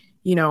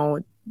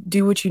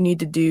do what you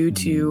need to do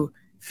to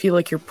feel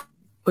like you're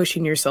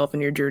pushing yourself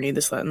in your journey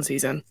this Lenten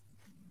season.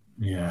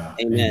 Yeah,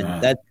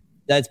 amen.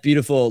 That's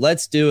beautiful.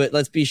 Let's do it.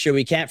 Let's be sure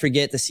we can't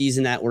forget the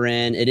season that we're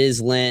in. It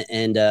is Lent.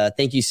 And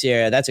thank you,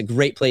 Sierra. That's a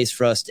great place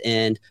for us to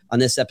end on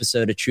this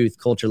episode of Truth,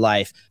 Culture,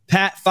 Life.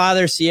 Pat,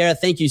 Father, Sierra,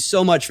 thank you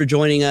so much for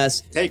joining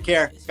us. Take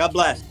care. God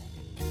bless.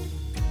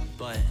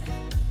 But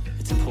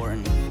it's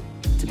important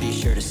to be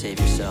sure to save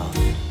yourself.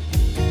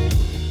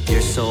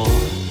 Your soul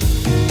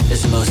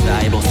is the most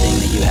valuable thing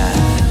that you have.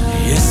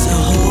 It's a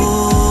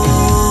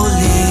holy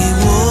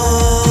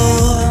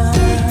war.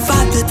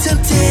 Fight the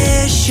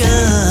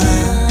temptation.